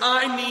deliverance.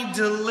 I need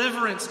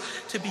deliverance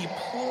to be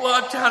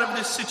plucked out of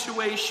this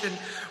situation.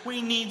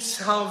 We need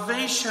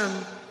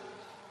salvation.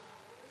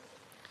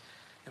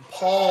 And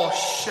Paul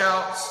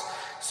shouts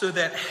so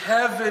that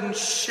heaven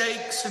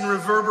shakes and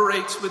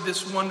reverberates with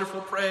this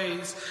wonderful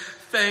praise.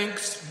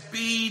 "Thanks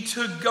be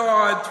to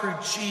God through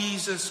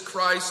Jesus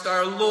Christ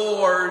our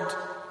Lord."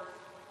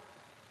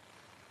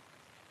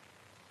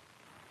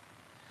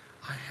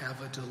 I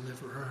have a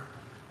deliverer.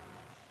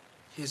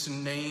 His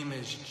name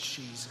is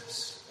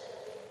Jesus.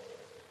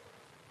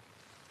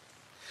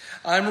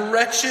 I'm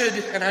wretched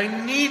and I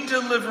need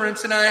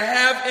deliverance, and I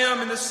have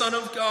him in the Son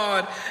of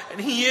God, and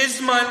he is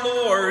my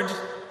Lord.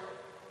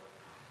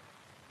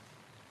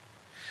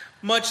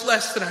 Much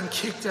less that I'm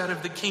kicked out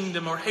of the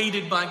kingdom or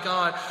hated by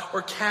God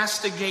or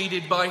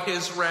castigated by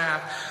his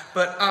wrath.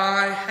 But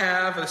I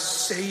have a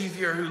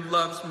Savior who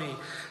loves me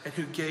and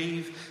who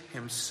gave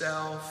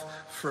himself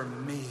for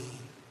me.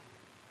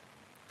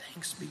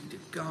 Thanks be to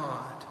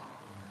God.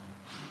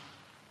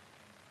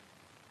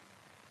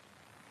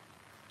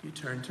 You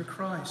turn to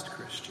Christ,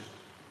 Christian.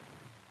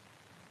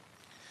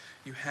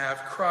 You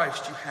have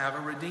Christ. You have a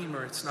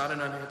Redeemer. It's not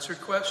an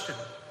unanswered question.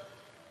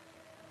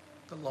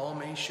 The law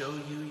may show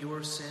you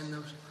your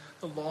sin.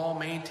 The law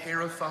may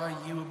terrify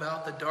you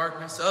about the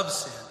darkness of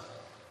sin.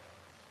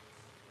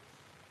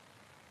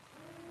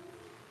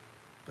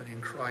 But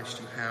in Christ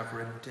you have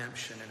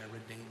redemption and a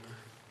Redeemer.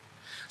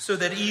 So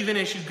that even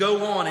as you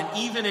go on, and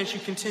even as you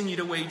continue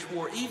to wage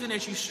war, even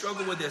as you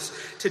struggle with this,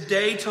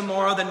 today,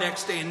 tomorrow, the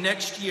next day, and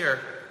next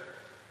year,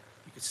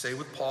 you could say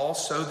with Paul,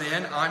 "So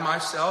then, I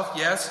myself,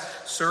 yes,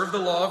 serve the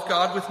law of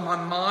God with my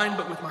mind,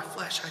 but with my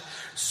flesh, I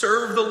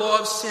serve the law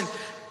of sin."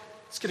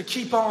 It's going to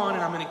keep on,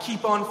 and I'm going to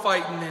keep on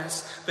fighting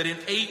this. But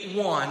in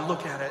 8:1,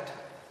 look at it.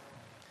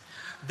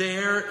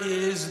 "There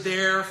is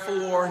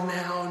therefore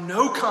now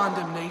no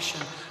condemnation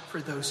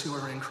for those who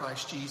are in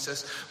Christ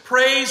Jesus."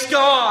 Praise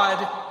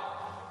God!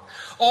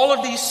 All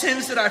of these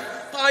sins that I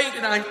fight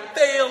and I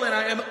fail and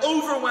I am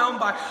overwhelmed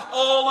by,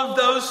 all of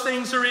those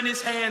things are in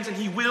his hands, and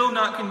he will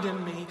not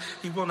condemn me.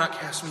 He will not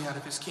cast me out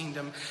of his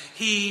kingdom.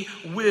 He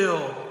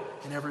will,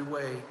 in every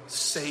way,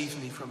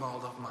 save me from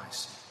all of my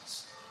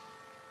sins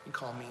and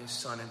call me his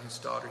son and his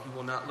daughter. He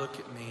will not look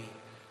at me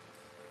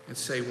and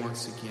say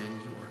once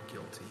again, "You are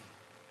guilty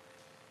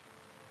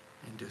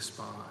and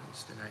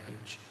despised, and I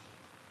hate you."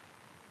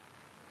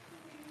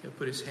 He'll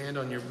put his hand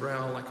on your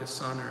brow like a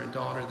son or a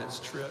daughter that's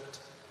tripped.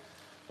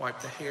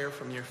 Wipe the hair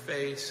from your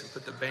face and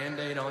put the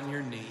Band-Aid on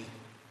your knee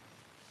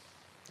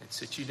and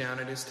sit you down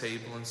at his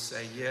table and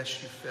say,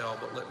 "Yes, you fell,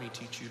 but let me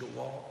teach you to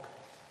walk.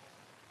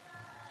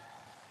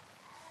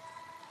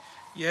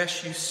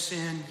 Yes, you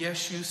sinned.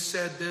 Yes, you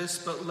said this,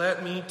 but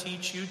let me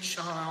teach you,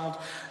 child,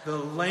 the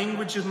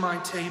language of my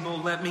table.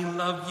 Let me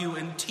love you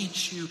and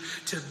teach you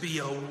to be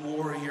a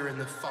warrior in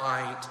the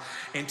fight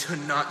and to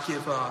not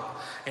give up,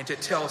 and to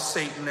tell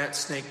Satan, that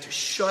snake, to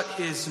shut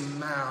his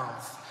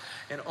mouth,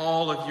 and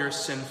all of your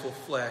sinful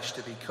flesh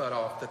to be cut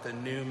off, that the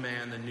new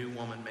man, the new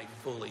woman may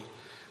fully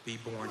be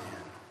born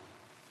in."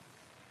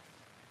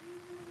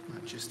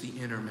 Not just the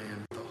inner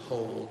man, but the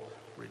whole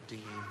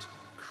redeemed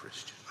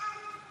Christian.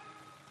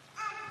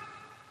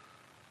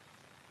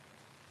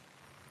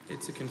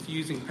 It's a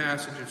confusing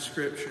passage of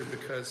Scripture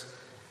because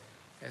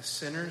as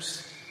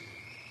sinners,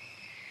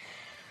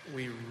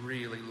 we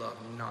really love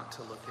not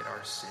to look at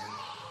our sin.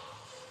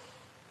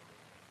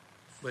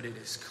 But it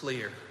is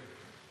clear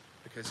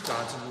because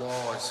God's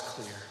law is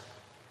clear,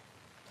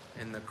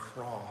 and the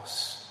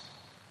cross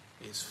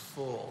is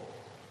full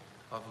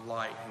of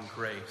light and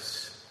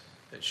grace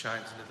that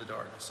shines into the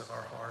darkness of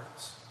our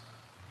hearts.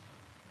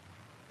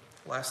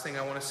 Last thing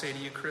I want to say to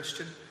you,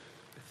 Christian,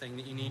 the thing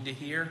that you need to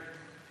hear,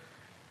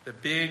 the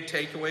big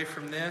takeaway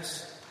from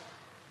this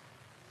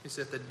is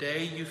that the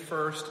day you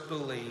first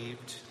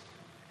believed,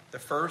 the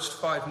first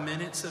 5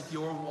 minutes of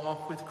your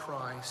walk with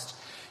Christ,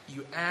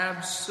 you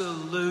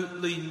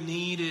absolutely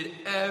needed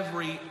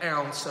every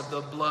ounce of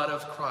the blood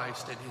of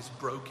Christ in his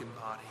broken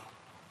body.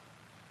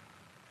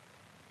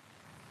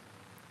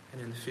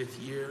 And in the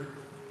 5th year,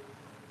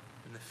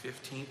 in the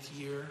 15th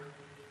year,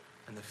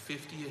 and the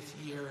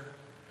 50th year,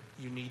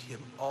 you need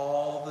him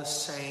all the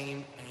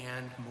same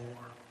and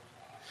more.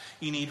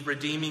 You need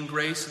redeeming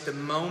grace at the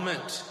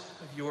moment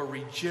of your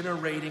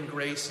regenerating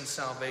grace and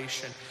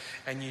salvation.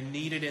 And you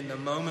need it in the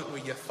moment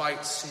where you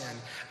fight sin,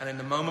 and in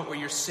the moment where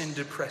your sin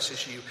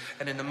depresses you,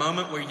 and in the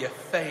moment where you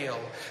fail,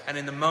 and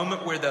in the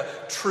moment where the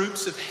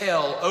troops of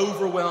hell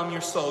overwhelm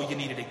your soul. You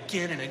need it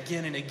again and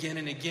again and again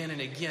and again and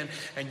again,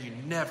 and you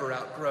never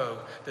outgrow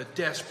the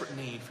desperate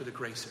need for the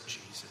grace of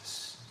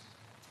Jesus.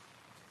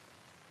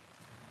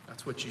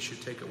 That's what you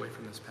should take away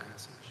from this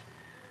passage.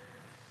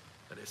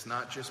 That it's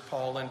not just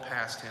Paul in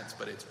past tense,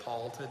 but it's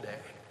Paul today.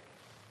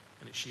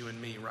 And it's you and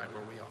me right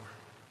where we are.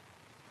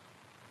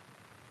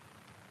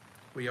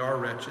 We are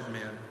wretched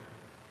men.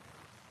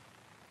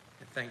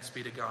 And thanks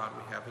be to God,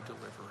 we have a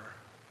deliverer.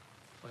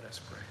 Let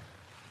us pray.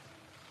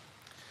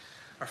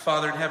 Our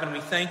Father in heaven, we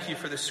thank you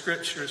for the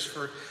scriptures,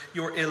 for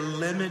your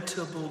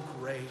illimitable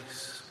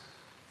grace.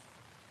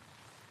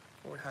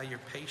 Lord, how you're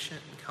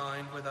patient and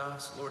kind with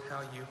us. Lord,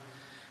 how you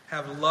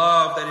have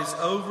love that is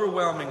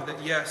overwhelming,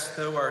 that yes,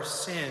 though our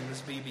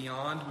sins be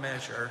beyond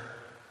measure,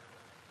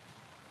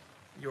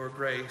 your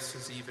grace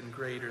is even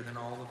greater than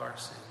all of our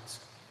sins.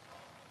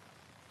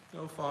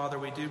 Oh, Father,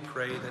 we do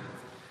pray that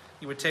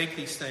you would take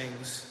these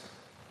things,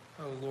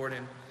 oh Lord,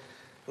 and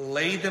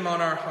lay them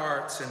on our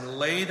hearts and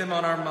lay them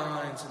on our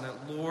minds, and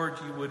that, Lord,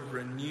 you would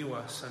renew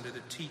us under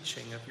the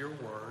teaching of your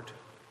word.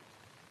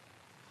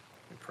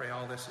 We pray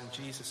all this in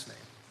Jesus' name.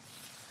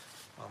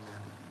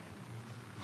 Amen.